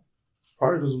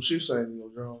 Probably because what she's saying,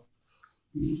 John.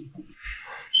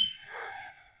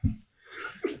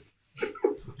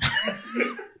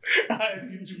 I had to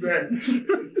get you back.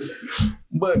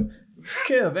 But,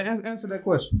 Kev, answer that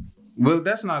question. Well,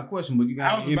 that's not a question, but you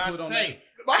got I was about to say,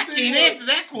 I can't answer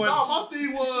that question. No, my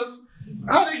thing was,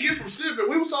 how they get from sipping?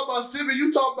 We was talking about sipping,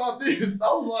 you talk about this. I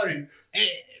was like...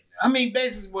 I mean,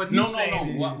 basically what he's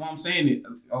saying. No. What I'm saying is,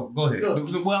 go ahead.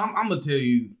 Yeah. Well, I'm gonna tell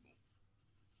you,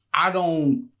 I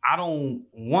don't.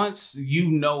 Once you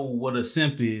know what a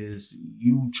simp is,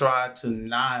 you try to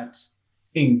not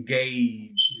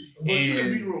engage. But you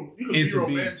can be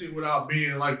romantic without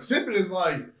being like simping is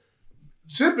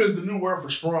the new word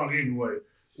for sprung anyway.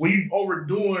 When you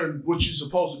overdoing what you're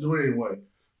supposed to do anyway,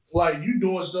 like you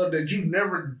doing stuff that you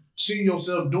never seen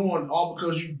yourself doing all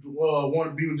because you want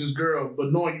to be with this girl,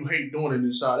 but knowing you hate doing it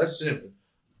inside. That's simple.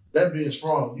 That's being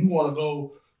strong. You want to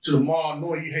go to the mall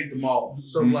knowing you hate the mall.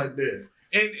 Stuff like that.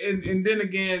 And then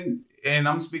again, and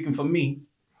I'm speaking for me,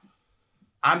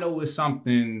 I know it's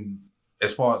something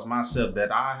as far as myself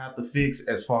that I have to fix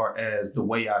as far as the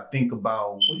way I think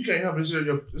about. Well, you can't help it.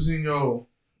 It's in your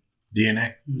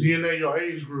DNA, your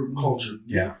age group, culture.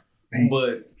 Yeah.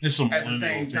 But at the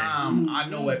same time, I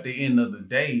know at the end of the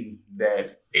day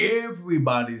that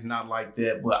everybody's not like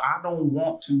that, but I don't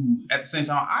want to, at the same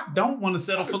time, I don't want to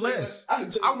settle for less. I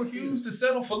refuse to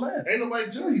settle for less. Ain't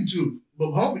nobody telling you to,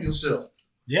 but humble yourself.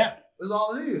 Yeah. That's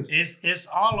all it is. It's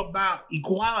all about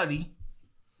equality.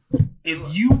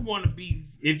 If you want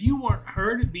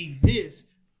her to be this,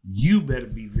 you better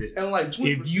be this. And like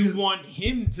 20%, if you want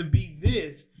him to be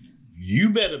this, you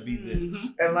better be this.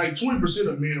 And like 20%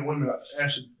 of men and women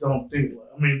actually don't think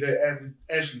they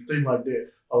actually think like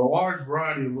that. A large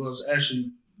variety of us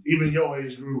actually, even your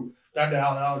age group, got the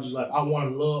ideology like, I want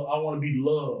to be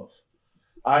loved.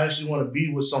 I actually want to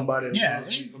be with somebody that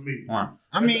loves me for me.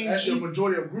 Actually a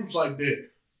majority of groups like that.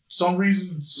 Some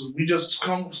reason we just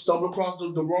stumble across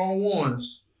the wrong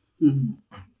ones.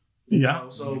 Mm-hmm. Yeah.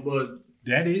 But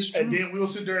that is true. And then we'll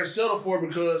sit there and settle for it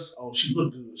because, she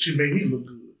looked good. She made me look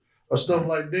good. Or stuff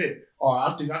like that. Or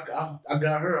I think I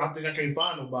got her. I think I can't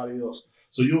find nobody else.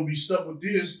 So you'll be stuck with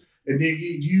this and then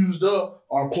get used up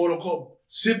or quote unquote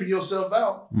sipping yourself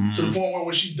out to the point where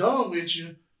when she's done with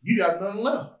you, you got nothing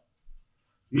left.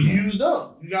 You used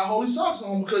up. You got holy socks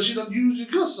on because she done used your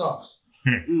good socks.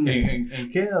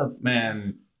 And Kev,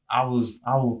 man, I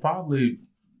will probably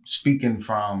speaking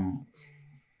from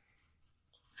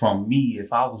me,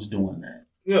 if I was doing that.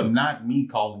 Yeah. Not me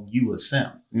calling you a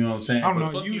simp. You know what I'm saying? I don't but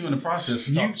know. fuck You you in the process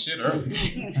for talking shit earlier.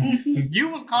 You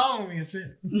was calling me a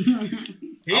simp.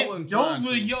 Those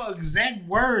were your exact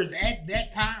words at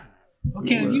that time.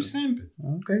 Okay, you simping.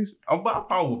 Okay. Oh, but I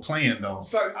thought we were playing though.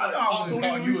 So, I know I was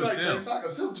calling you a simp. It's like a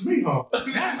simp to me, huh?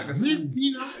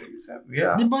 You know.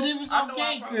 Yeah. But it was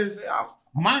okay because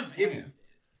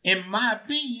in my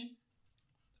opinion,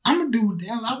 I'm gonna do what the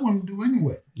hell I want to do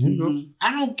anyway. Mm-hmm.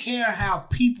 I don't care how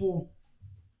people.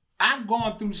 I've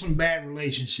gone through some bad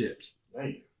relationships.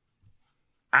 Right.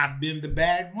 I've been the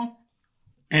bad one,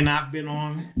 and I've been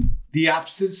on the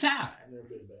opposite side. I've never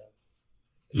been bad.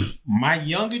 My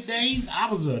younger days,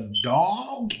 I was a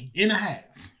dog and a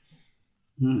half.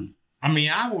 I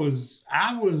mean, I was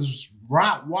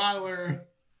Rottweiler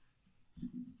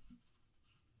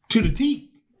to the teeth.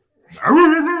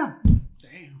 Damn.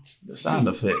 The sound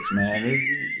effects, man.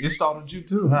 It startled you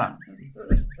too, huh?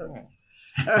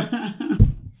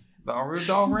 The real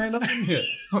dog ran up in here.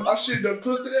 My shit done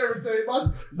cooked and everything.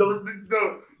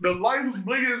 The light was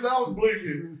blinking as I was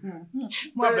blinking.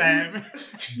 My bad.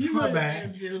 My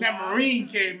bad. That Marine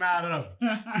came out of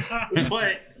it.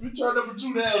 But we turned number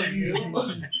 2 down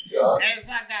again. as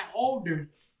I got older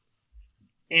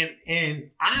and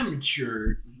I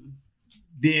matured,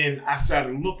 then I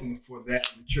started looking for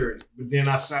that maturity. But then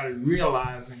I started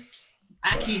realizing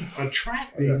I keep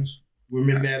attracting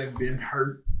women that have been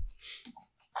hurt.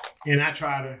 And I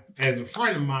try to, as a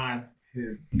friend of mine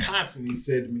has constantly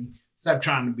said to me, stop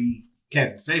trying to be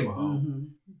Captain Saberhawk. Mm-hmm.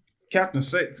 Kevin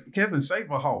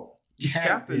Saberhawk.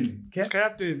 Captain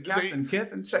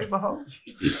Saberhawk.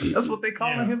 That's what they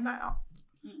calling him now.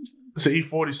 It's an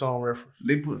E40 song reference.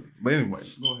 But anyway,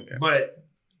 go ahead. But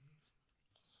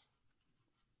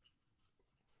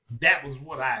that was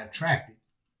what I attracted.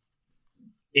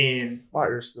 And my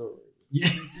ear's still yeah.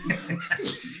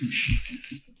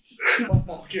 My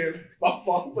fault, Kevin. My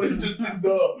fault, but it's just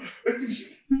dumb.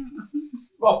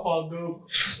 My fault, dude.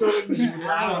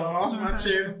 I lost my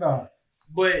chain of thought.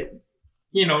 But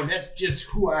you know, that's just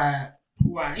who I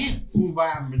am. Who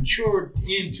I matured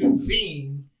into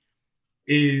being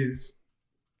is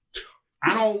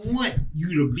I don't want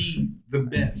you to be the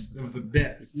best of the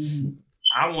best.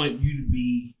 I want you to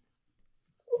be,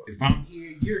 if I'm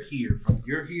here, you're here. If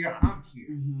you're here, I'm here.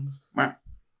 Right.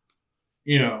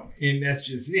 You know, and that's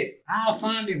just it. I'll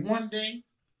find it one day.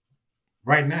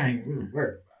 Right now, I ain't really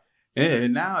worried about it. Yeah,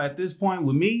 and now at this point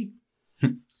with me,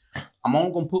 I'm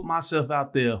only gonna put myself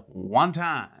out there one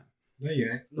time. No, you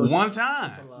ain't. One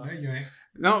time. No, you ain't.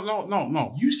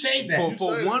 No. You say that.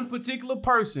 For one particular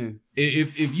person,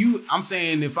 I'm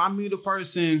saying if I meet a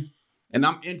person and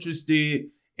I'm interested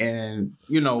and,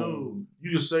 you know. No, you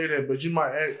can say that, but you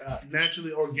might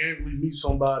naturally, organically meet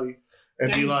somebody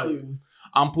and be like,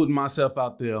 I'm putting myself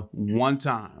out there one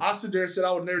time. I sit there and said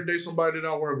I would never date somebody that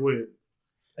I work with.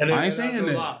 And I ain't saying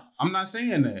that. I'm not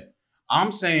saying that.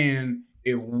 I'm saying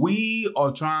if we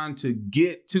are trying to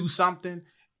get to something,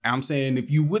 I'm saying if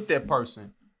you with that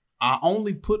person, I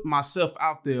only put myself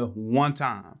out there one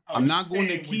time. I'm not going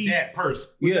to keep that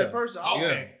person. With that person. Okay.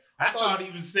 Yeah. I thought he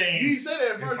was saying, he said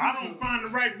that if I don't find the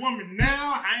right woman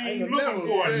now, I ain't looking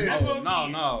for it.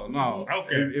 No.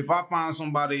 Okay. If I find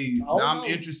somebody that I'm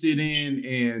interested in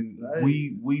and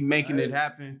we making it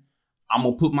happen, I'm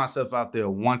gonna put myself out there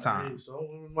one time. Hey, some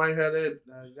women might have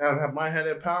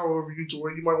that power over you to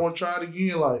where you might want to try it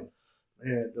again. Like,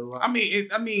 man,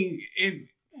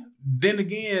 then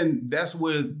again, that's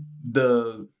where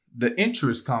the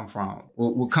interest come from.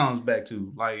 What comes back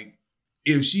to, like,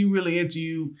 if she really into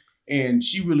you and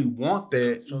she really want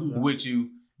that with you,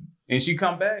 and she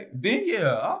come back, then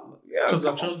because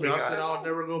trust me, I said I would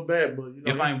never go back, but you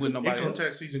know, if I ain't with nobody, income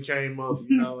tax season came up,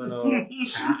 you know, and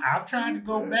I've tried to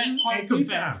go back quite a few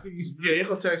times. Yeah,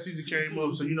 income tax season came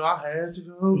up, so you know I had to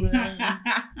go back.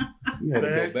 You had to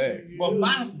go back. But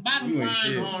bottom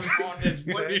line on this,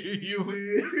 what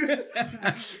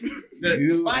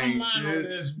bottom line on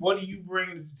this, what do you bring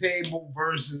to the table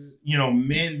versus, you know,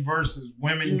 men versus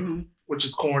women, which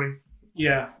is corny.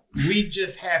 Yeah. We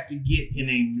just have to get in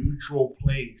a neutral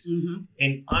place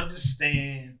and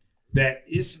understand that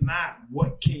it's not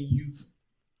what can you.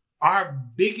 Our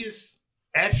biggest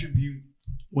attribute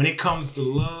when it comes to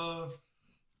love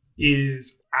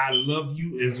is I love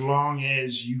you as long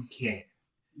as you can.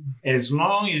 As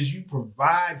long as you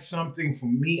provide something for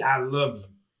me, I love you.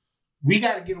 We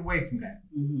got to get away from that.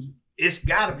 It's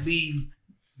got to be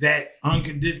that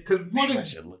unconditional. Because what if I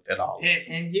should look that all?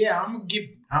 And yeah, I'm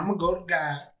gonna go to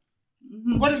God.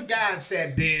 What if God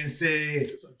sat there and said,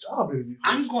 "It's a job interview.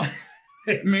 I'm going."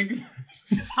 Man,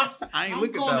 I ain't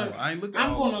looking at that one. I ain't looking at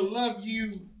I'm gonna love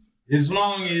you as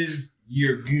long as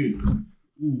you're good.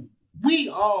 We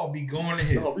all be going to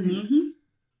hell. Mm-hmm.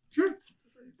 Sure.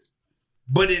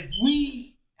 But if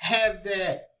we have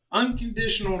that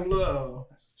unconditional love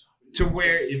to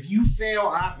where if you fail,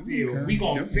 I fail, we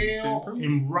gonna fail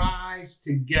and rise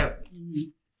together,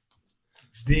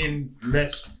 then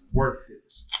let's work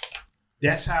this.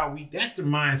 That's the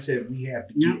mindset we have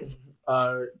to get.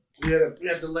 We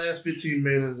had the last 15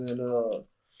 minutes and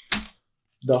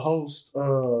the host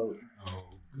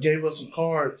gave us some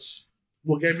cards.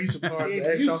 Well, gave me some cards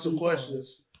to ask y'all some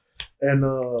questions. And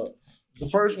the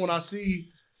first one I see,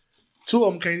 two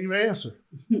of them can't even answer.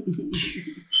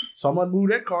 So I'm gonna move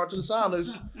that card to the side.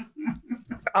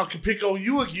 I can pick on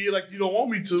you again like you don't want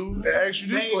me to and ask you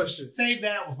this question. Save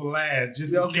that one for last,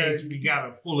 just in case we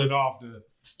gotta pull it off the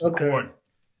board.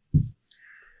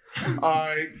 All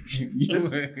right.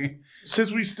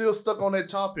 Since we still stuck on that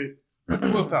topic.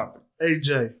 What topic?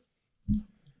 AJ,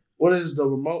 what is the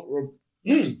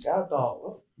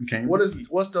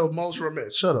what's the most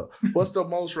romantic? Shut up. What's the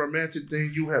most romantic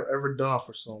thing you have ever done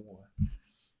for someone?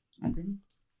 Okay.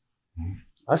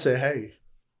 I said, hey.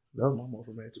 That was my most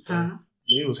romantic thing.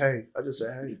 Me, it was hey. I just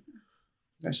said hey.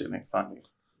 That shit ain't funny.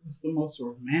 What's the most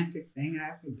romantic thing I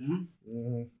ever done?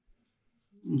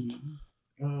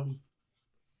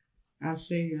 I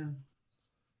say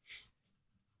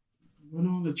went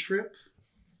on a trip.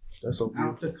 That's so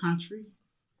beautiful. Out the country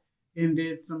and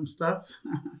did some stuff.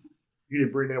 You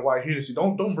didn't bring that white Hennessy.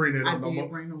 Don't bring that up no more. I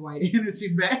did bring the white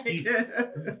Hennessy back. We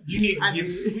need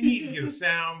to get a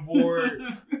soundboard.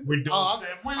 We're doing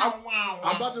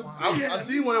I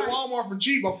see one at Walmart for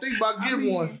cheap. I'm thinking about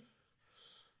getting one.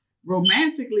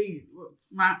 Romantically,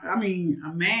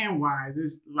 a man wise,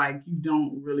 it's like you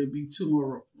don't really be too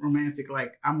more romantic.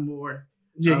 Like I'm more.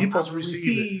 Yeah, you're supposed to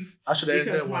receive it. I should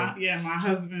ask that one. My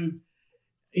husband,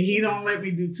 he don't let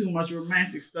me do too much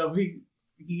romantic stuff. He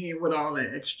ain't with all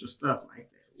that extra stuff like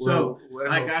that. So,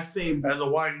 I say, as a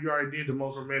wife, you already did the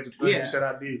most romantic thing. You said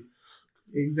I did.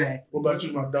 Exactly. What about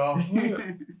you, my dog?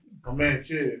 My man,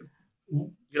 kid.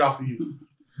 Get off of you.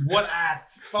 What I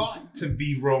thought to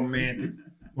be romantic.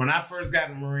 When I first got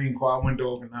in the Marine Corps, I went to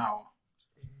Okinawa,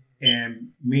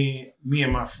 and me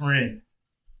and my friend,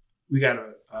 we got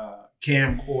a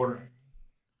camcorder,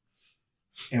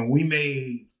 and we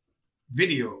made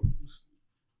videos.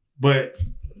 But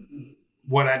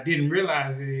what I didn't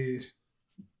realize is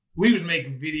we was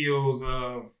making videos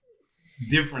of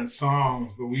different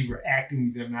songs, but we were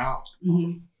acting them out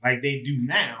like they do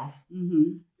now.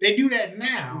 Mm-hmm. They do that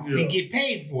now and get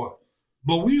paid for it.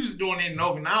 But we was doing it in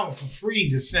Okinawa for free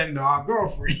to send to our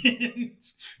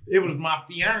girlfriends. It was my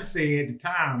fiance at the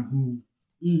time who,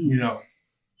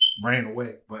 ran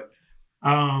away. But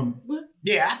I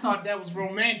thought that was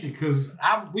romantic because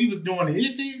we was doing it.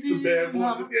 It's a bad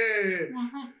boy.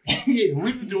 Yeah,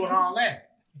 we were doing all that.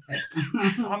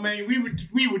 I mean, we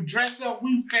would dress up.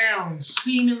 We found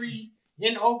scenery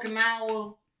in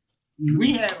Okinawa.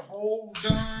 We had a whole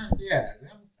done. Yeah.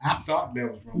 I thought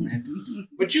that was romantic.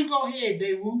 But you go ahead,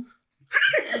 Daewoo.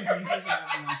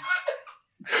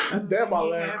 That's my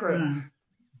last crap.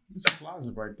 It's a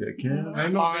closet right there, Ken. I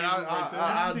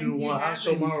do one. I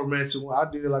show my romantic one. I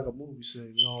did it like a movie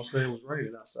scene. You know what I'm saying? It was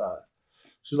raining outside.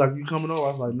 She was like, you coming over? I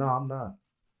was like, no, I'm not.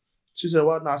 She said,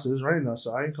 why not? I said, it's raining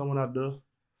outside. I ain't coming out there.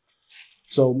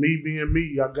 So me being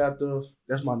me, I got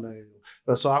that's my name.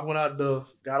 But so I went out there,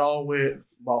 got all wet,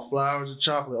 bought flowers and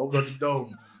chocolate, opened up the door.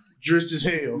 Dressed as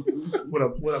hell with a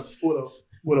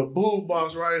boom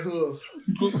box right here.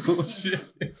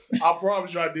 I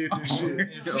promise you I did this shit.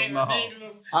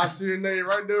 I serenaded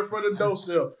right there in front of the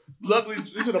doorstep. Luckily,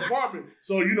 it's an apartment,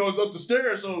 so it's up the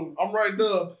stairs. So I'm right there.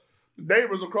 The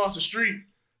neighbors across the street.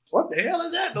 What the hell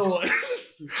is that doing?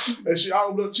 And she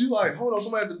opened up. She like, hold on,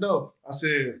 somebody at the door. I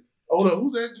said, hold up,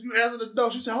 who's that? You answered the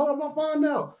door. She said, hold on, I'm gonna find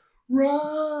out.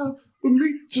 Ride with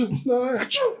me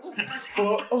tonight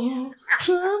for all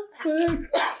time.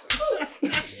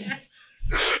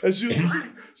 And she was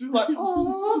like,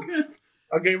 oh.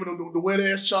 I gave her the wet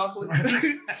ass chocolate,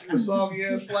 the soggy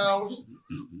ass flowers.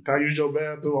 Can I use your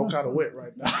bathroom? I'm kind of wet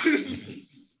right now.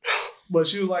 But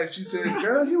she said,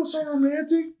 girl, he was so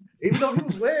romantic, even though he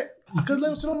was wet, because let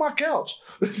him sit on my couch.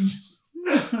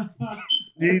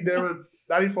 You never,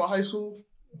 not even for high school?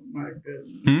 My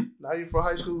goodness. Not even for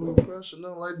high school crush or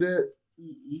nothing like that.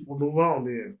 We'll move on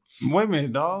then. Wait a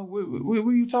minute, dog. What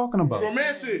are you talking about?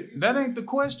 Romantic. That ain't the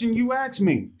question you asked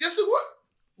me. Yes, it was.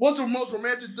 What's the most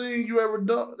romantic thing you ever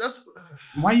done? That's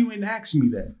why you ain't ask me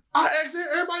that. I asked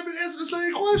everybody been answering the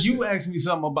same question. You asked me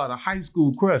something about a high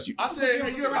school crush. I said,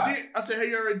 hey, you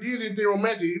ever did anything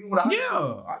romantic even with a high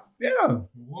school? Yeah.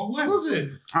 What was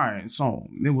it? All right, so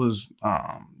it was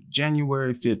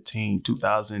January 15,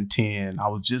 2010. I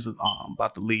was just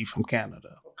about to leave from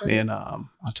Canada. Okay. And I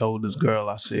told this girl,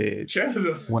 I said,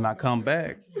 Canada. When I come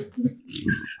back,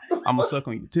 I'm going to suck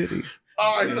on your titty.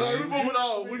 All right, we moving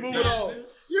on.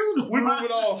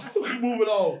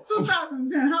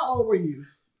 2010, how old were you?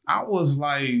 I was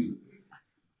like, I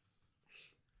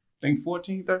think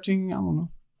 14, 13, I don't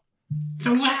know.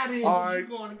 So why did you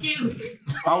going to Canada?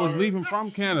 I was leaving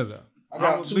from Canada. I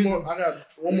got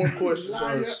one more question.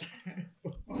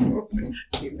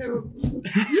 You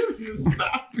can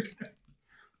stop it.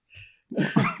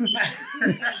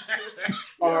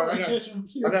 All right, I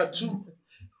got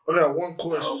one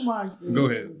question. Oh my God. Go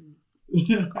ahead.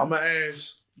 I'm gonna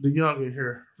ask the youngin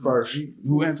here first.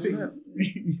 Who answered that?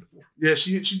 Yeah,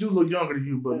 she do look younger than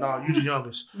you, but nah, you the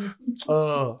youngest.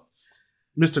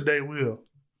 Mr. Day Will.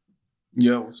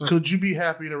 Yeah, what's up? Could you be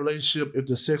happy in a relationship if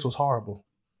the sex was horrible?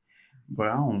 But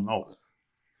I don't know.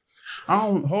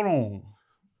 Hold on.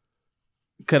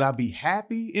 Could I be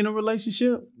happy in a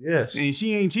relationship? Yes. And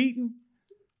she ain't cheating?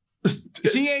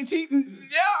 She ain't cheating?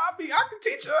 Yeah, I can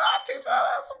teach her. I'll teach her.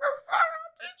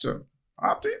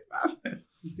 I'll teach her.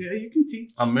 Yeah, you can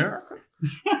teach. America?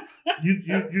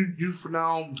 You for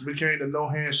now became the no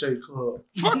handshake club.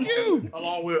 Fuck you.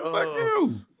 Along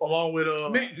with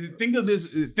Man, think of this.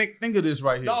 Think of this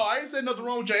right here. No, I ain't saying nothing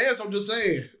wrong with your ass. I'm just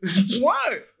saying.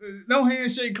 What? No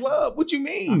handshake club? What you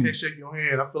mean? I can't shake your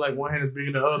hand. I feel like one hand is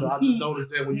bigger than the other. I just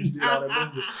noticed that when you did all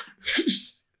that movement.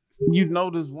 You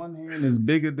notice one hand is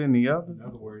bigger than the other? In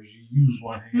other words, you use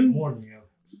one hand more than the other.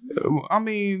 I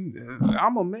mean,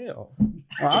 I'm a male.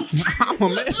 I'm a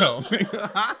male.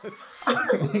 I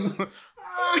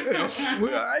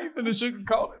ain't finna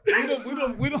sugarcoat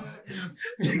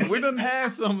it. We done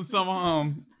had some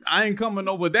I ain't coming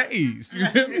over days. You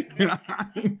hear me?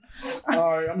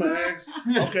 All right, I'm gonna ask.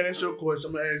 Okay, that's your question.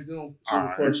 I'm gonna ask them some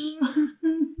questions.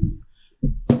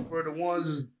 For the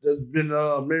ones that's been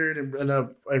married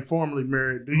and formerly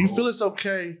married, do you feel it's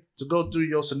okay to go through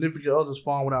your significant other's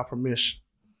phone without permission?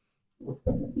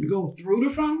 Go through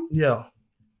the phone? Yeah.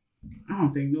 I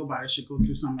don't think nobody should go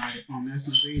through somebody's phone. That's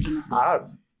invasion.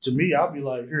 To me, I'll be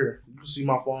like, here, you can see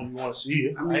my phone if you want to see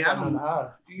it. I mean, I don't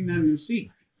know. Ain't nothing to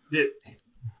see.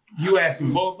 You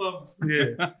asking both of us?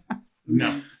 Yeah.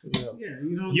 No. Yeah,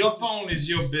 you know. Your phone is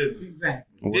your business.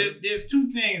 Exactly. There's two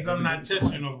things I'm not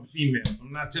touching of a female.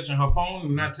 I'm not touching her phone.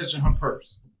 I'm not touching her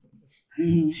purse.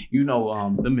 Mm-hmm. You know,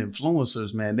 them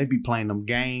influencers, man, they be playing them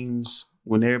games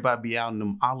when everybody be out in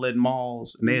them outlet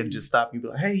malls, and they'll just stop you and be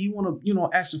like, hey, you want to,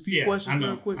 ask a few questions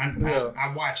real quick?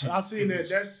 I watch him. I seen that.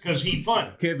 That's because he funny.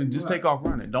 Kevin, just take off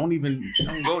running. Don't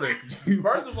go there.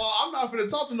 First of all, I'm not finna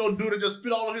talk to no dude that just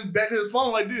spit all on his back of his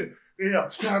phone like this. Yeah,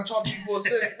 can I talk to you for a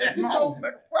second? No.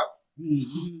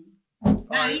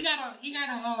 Now he got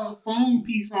a phone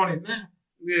piece on it now.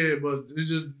 Yeah, but it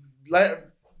just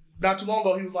not too long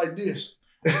ago he was like this.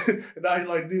 And now he's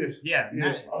like this. Yeah. He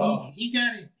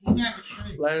got it. He got it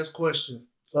straight. Last question.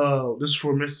 This is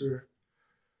for Mr.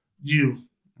 You.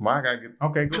 Why I gotta get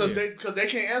okay? Because they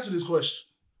can't answer this question.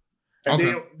 And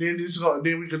then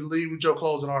we can leave with your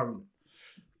closing argument.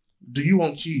 Do you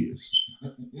want kids?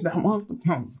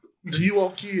 Do you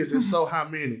want kids? And so how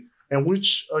many? And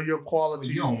which of your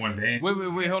qualities? You don't want that.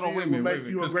 Wait, hold on, wait a minute.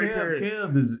 Because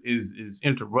Kev is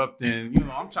interrupting.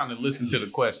 I'm trying to listen to the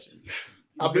question.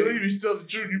 I believe he's still the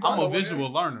truth. I'm a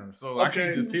visual learner, so I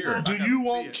can't just hear it. Do you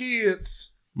want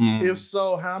kids? If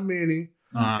so, how many?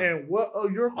 And what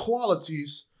of your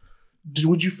qualities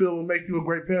would you feel would make you a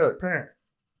great parent?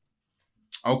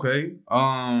 Okay.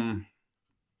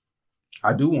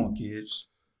 I do want kids.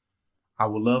 I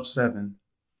would love 7.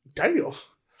 Damn.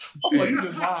 I feel like you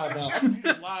just lied now. You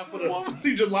just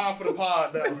lied for the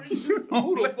pod now.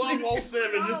 Who the fuck wants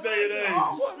 7 this day and age?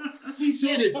 He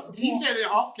said it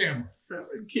off camera.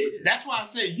 7 kids. That's why I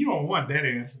say you don't want that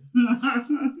answer.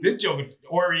 This joke is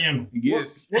Oriental.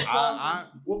 Yes.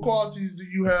 What qualities do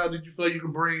you have that you feel like you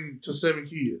can bring to 7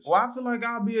 kids? Well, I feel like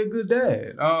I'll be a good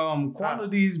dad.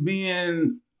 Qualities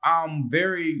being I'm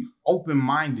very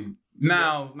open-minded.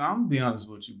 Now, I'm gonna be honest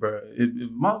with you, bro.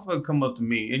 If motherfucker come up to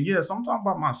me, and yes, I'm talking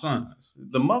about my sons.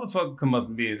 The motherfucker come up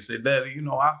to me and say, Daddy,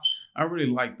 I really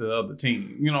like the other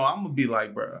team. I'm gonna be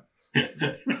like, bro,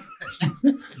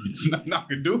 it's nothing I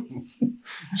can do.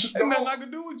 Ain't nothing I can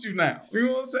do with you now. You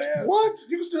know what I'm saying? What?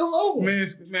 You can still love him.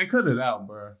 Man, cut it out,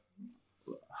 bro.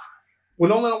 Well,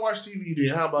 don't let him watch TV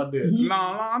then. How about that? No,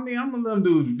 I mean, I'm gonna let him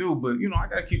do what he do, but you know, I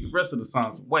gotta keep the rest of the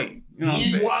sons away. You know what I'm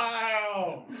saying?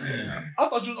 Wow. I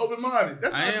thought you was open-minded.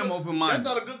 I am open-minded.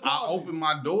 That's not a good quality. I open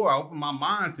my door. I open my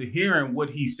mind to hearing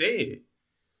what he said.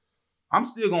 I'm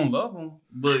still gonna love him,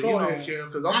 but Go ahead, Kel,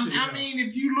 because I mean,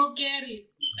 if you look at it,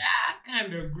 I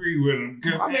kind of agree with him.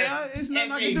 I mean, it's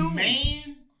nothing I can do.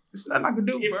 Man, it's nothing I can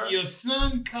do, bro. If your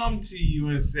son come to you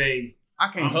and say, I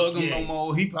can't hug him no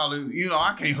more. He probably, you know,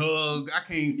 I can't hug. I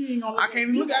can't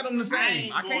look at him the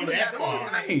same. I can't look at him the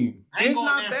same. It's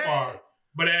not that far.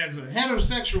 But as a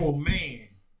heterosexual man,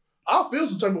 I feel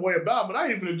some type of way about it, but I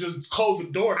ain't gonna just close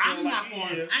the door to him like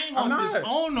I ain't gonna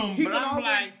disown him, but I'm always,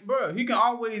 like, bro, he can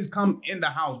always come in the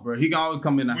house, bro. He can always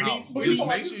come in the house. Just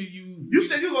make sure you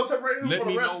said you gonna separate him from the rest of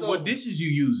them. Let me know what dishes you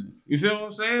using. You feel what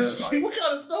I'm saying? See, what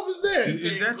kind of stuff is that?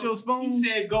 Is that your spoon? He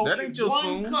said, "Go that get ain't your one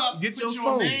spoon. cup, get put your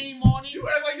spoon. Name on it." You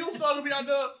act like your son will be out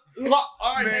there.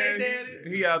 All right, man,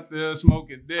 daddy. He out there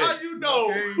smoking dick. How you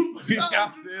know? Okay? He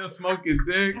out there smoking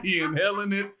dick. He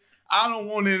inhaling it. I don't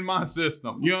want it in my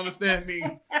system. You understand me?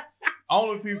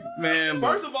 Only people, man.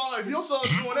 First of all, if your son's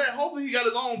doing that, hopefully he got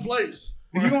his own place.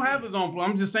 He gonna have his own place.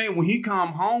 I'm just saying, when he come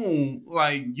home,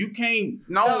 like you can't.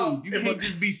 No, you can't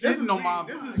just be sitting on my.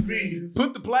 This is me.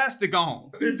 Put the plastic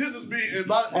on. This is me.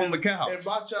 On the couch. If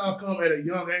my child come at a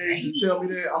young age and tell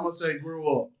me that, I'm gonna say,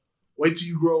 grow up. Wait till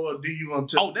you grow up, then you gonna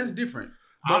tell. Oh, that's different.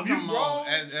 But if you grow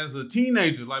as a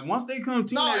teenager, like once they come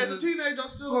teenagers. No, as a teenager, I'm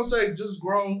still gonna say just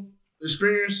grow.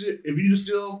 Experience it. If you just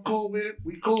still cool with it,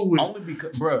 we cool with it. Only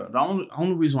because, bro, the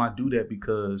only reason why I do that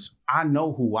because I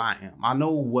know who I am. I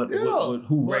know what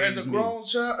who raised me. As a grown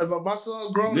child, if my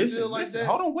son's grown still like that.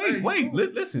 Hold on, wait. Cool.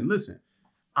 Listen.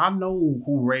 I know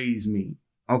who raised me.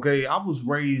 Okay, I was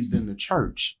raised in the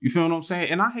church. You feel what I'm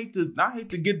saying? And I hate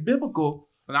to get biblical,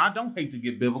 but I don't hate to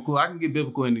get biblical. I can get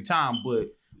biblical anytime.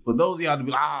 But for those of y'all to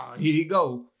be like, here you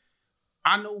go.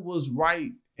 I know what's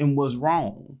right and what's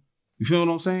wrong. You feel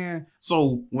what I'm saying?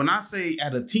 So when I say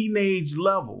at a teenage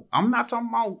level, I'm not talking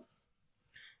about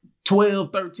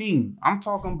 12, 13. I'm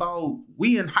talking about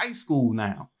we in high school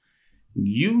now.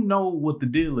 You know what the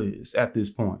deal is at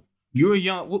this point. You're a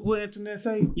young, what internet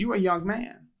say? You're a young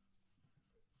man.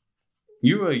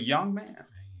 You're a young man.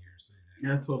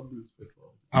 I told him this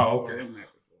before. Oh, okay.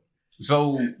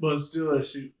 So, but still,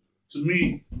 to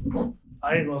me,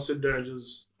 I ain't gonna sit there and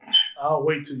just. I'll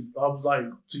wait till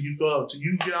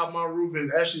you get out my roof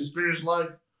and actually experience life.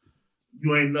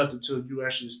 You ain't nothing till you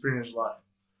actually experience life.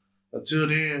 Until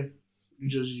then, you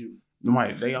just you.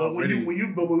 Right, when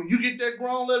you get that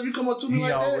grown level, you come up to me like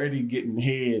that. He already getting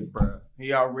head, bro.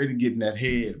 He already getting that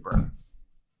head, bro.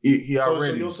 He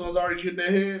already. So your son's already getting that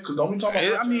head? Because don't be talking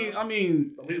about my child. I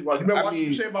mean, you better watch what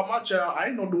you say about my child. I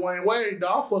ain't no Dwayne Wade,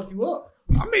 dog. I'll fuck you up.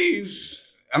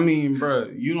 I mean, bro,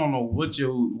 you don't know what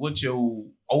your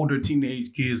older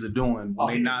teenage kids are doing when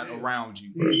they not around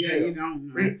you, bro. Yeah, you don't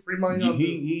know. Free my young.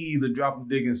 He either dropping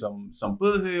dick in some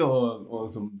pussy or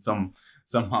some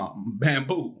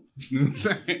bamboo. You know what I'm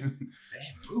saying?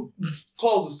 Bamboo.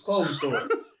 Close the story.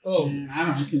 Oh,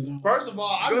 I don't. First of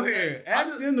all, go ahead.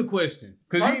 Ask them the question,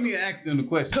 because you need to ask them the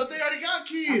question. Because they already got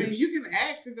kids. I mean, you can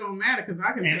ask. It don't matter because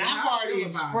I can. And I've already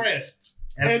expressed.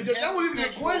 And that wasn't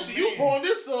even a question. You pulling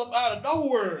this up out of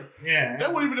nowhere. Yeah.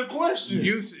 That wasn't even a question.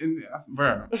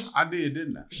 Bro, I did,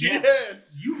 didn't I?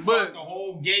 Yes. You brought the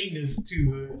whole gayness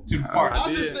to the part.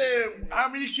 I just said, how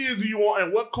many kids do you want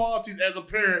and what qualities as a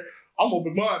parent? I'm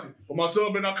open-minded. But my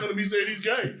son better not come to me saying he's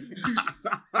gay.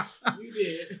 We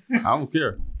did. I don't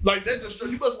care. Like that just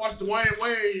you must watch Dwayne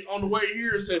Wade on the way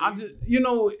here and say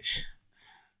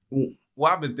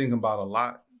what I've been thinking about a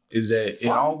lot is that it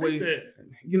always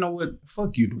you know what?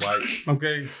 Fuck you, Dwight.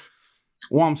 Okay.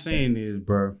 What I'm saying is,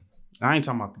 bro, I ain't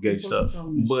talking about the gay stuff,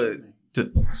 but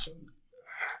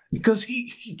because he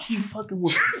keep fucking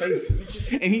with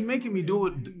me, and he making me do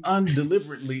it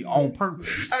undeliberately on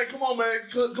purpose. Hey, come on, man.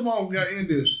 Come on, we gotta end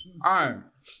this. All right.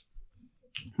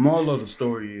 Moral of the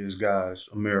story is, guys,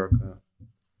 America,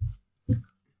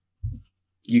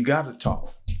 you gotta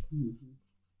talk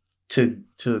to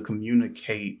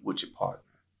communicate with your partner.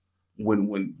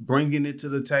 When bringing it to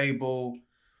the table,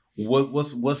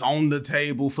 what's on the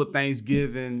table for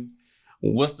Thanksgiving?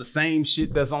 What's the same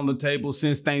shit that's on the table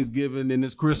since Thanksgiving and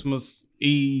it's Christmas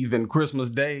Eve and Christmas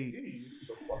Day?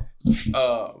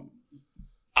 I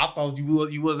thought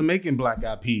you wasn't making black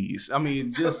eyed peas. I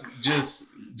mean, just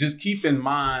keep in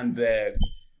mind that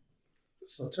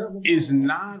it's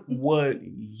not what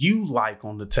you like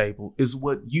on the table, it's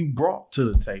what you brought to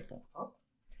the table.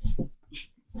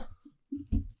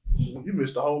 You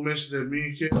missed the whole message that me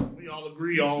and Kevin, we all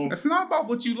agree on. It's not about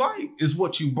what you like. It's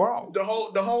what you brought. The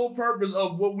whole purpose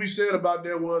of what we said about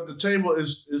that was the table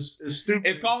is stupid.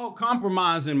 It's called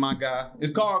compromising, my guy.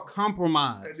 It's called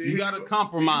compromise. You got to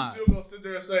compromise. You still gonna sit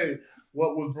there and say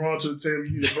what was brought to the table.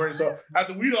 You need to bring something.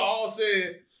 After we all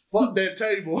said, fuck that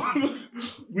table.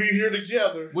 We here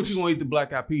together. What you gonna eat the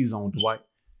black eyed peas on, Dwight?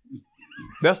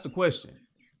 That's the question.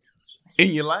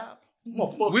 In your lap?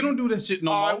 We don't do that shit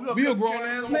no more. We a grown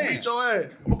ass man. Beat your ass.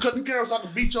 I'm gonna cut the camera so I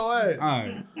can beat your ass.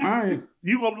 All right.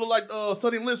 You gonna look like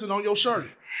Sonny Listen on your shirt.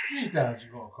 How many times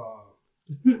you gonna call?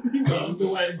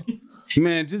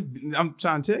 Man, I'm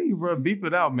trying to tell you, bro. Beep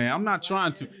it out, man. I'm not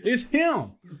trying to. It's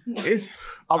him.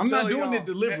 I'm not doing it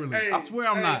deliberately. I swear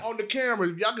I'm not. On the camera,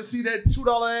 if y'all can see that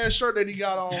 $2 ass shirt that he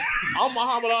got on, I'm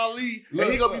Muhammad Ali,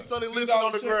 and he gonna be Sonny Listen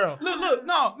on the ground. Look,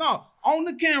 no. On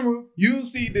the camera, you'll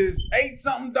see this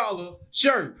 $8-something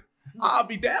shirt. I'll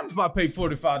be damned if I pay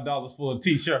 $45 for a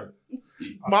t-shirt.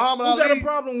 Muhammad Ali. Who got a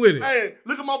problem with it? Hey,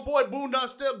 look at my boy Boondock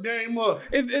Step game up.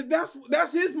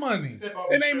 That's his money.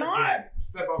 It ain't mine.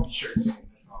 Step off your shirt.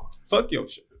 Fuck your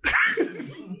shirt.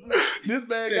 This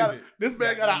man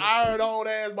got an iron-on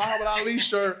ass Muhammad Ali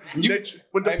shirt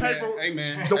with the paper. Hey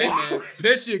man,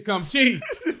 that shit come cheap.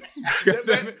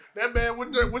 that man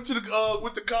went to the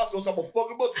Costco. So I'm gonna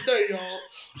fuck him up today, y'all.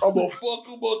 I'm gonna fuck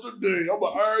him up today. I'm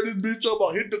gonna iron this bitch up. I'm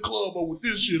gonna hit the club up with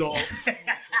this shit on.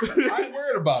 I ain't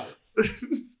worried about it.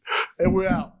 And we're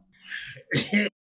out.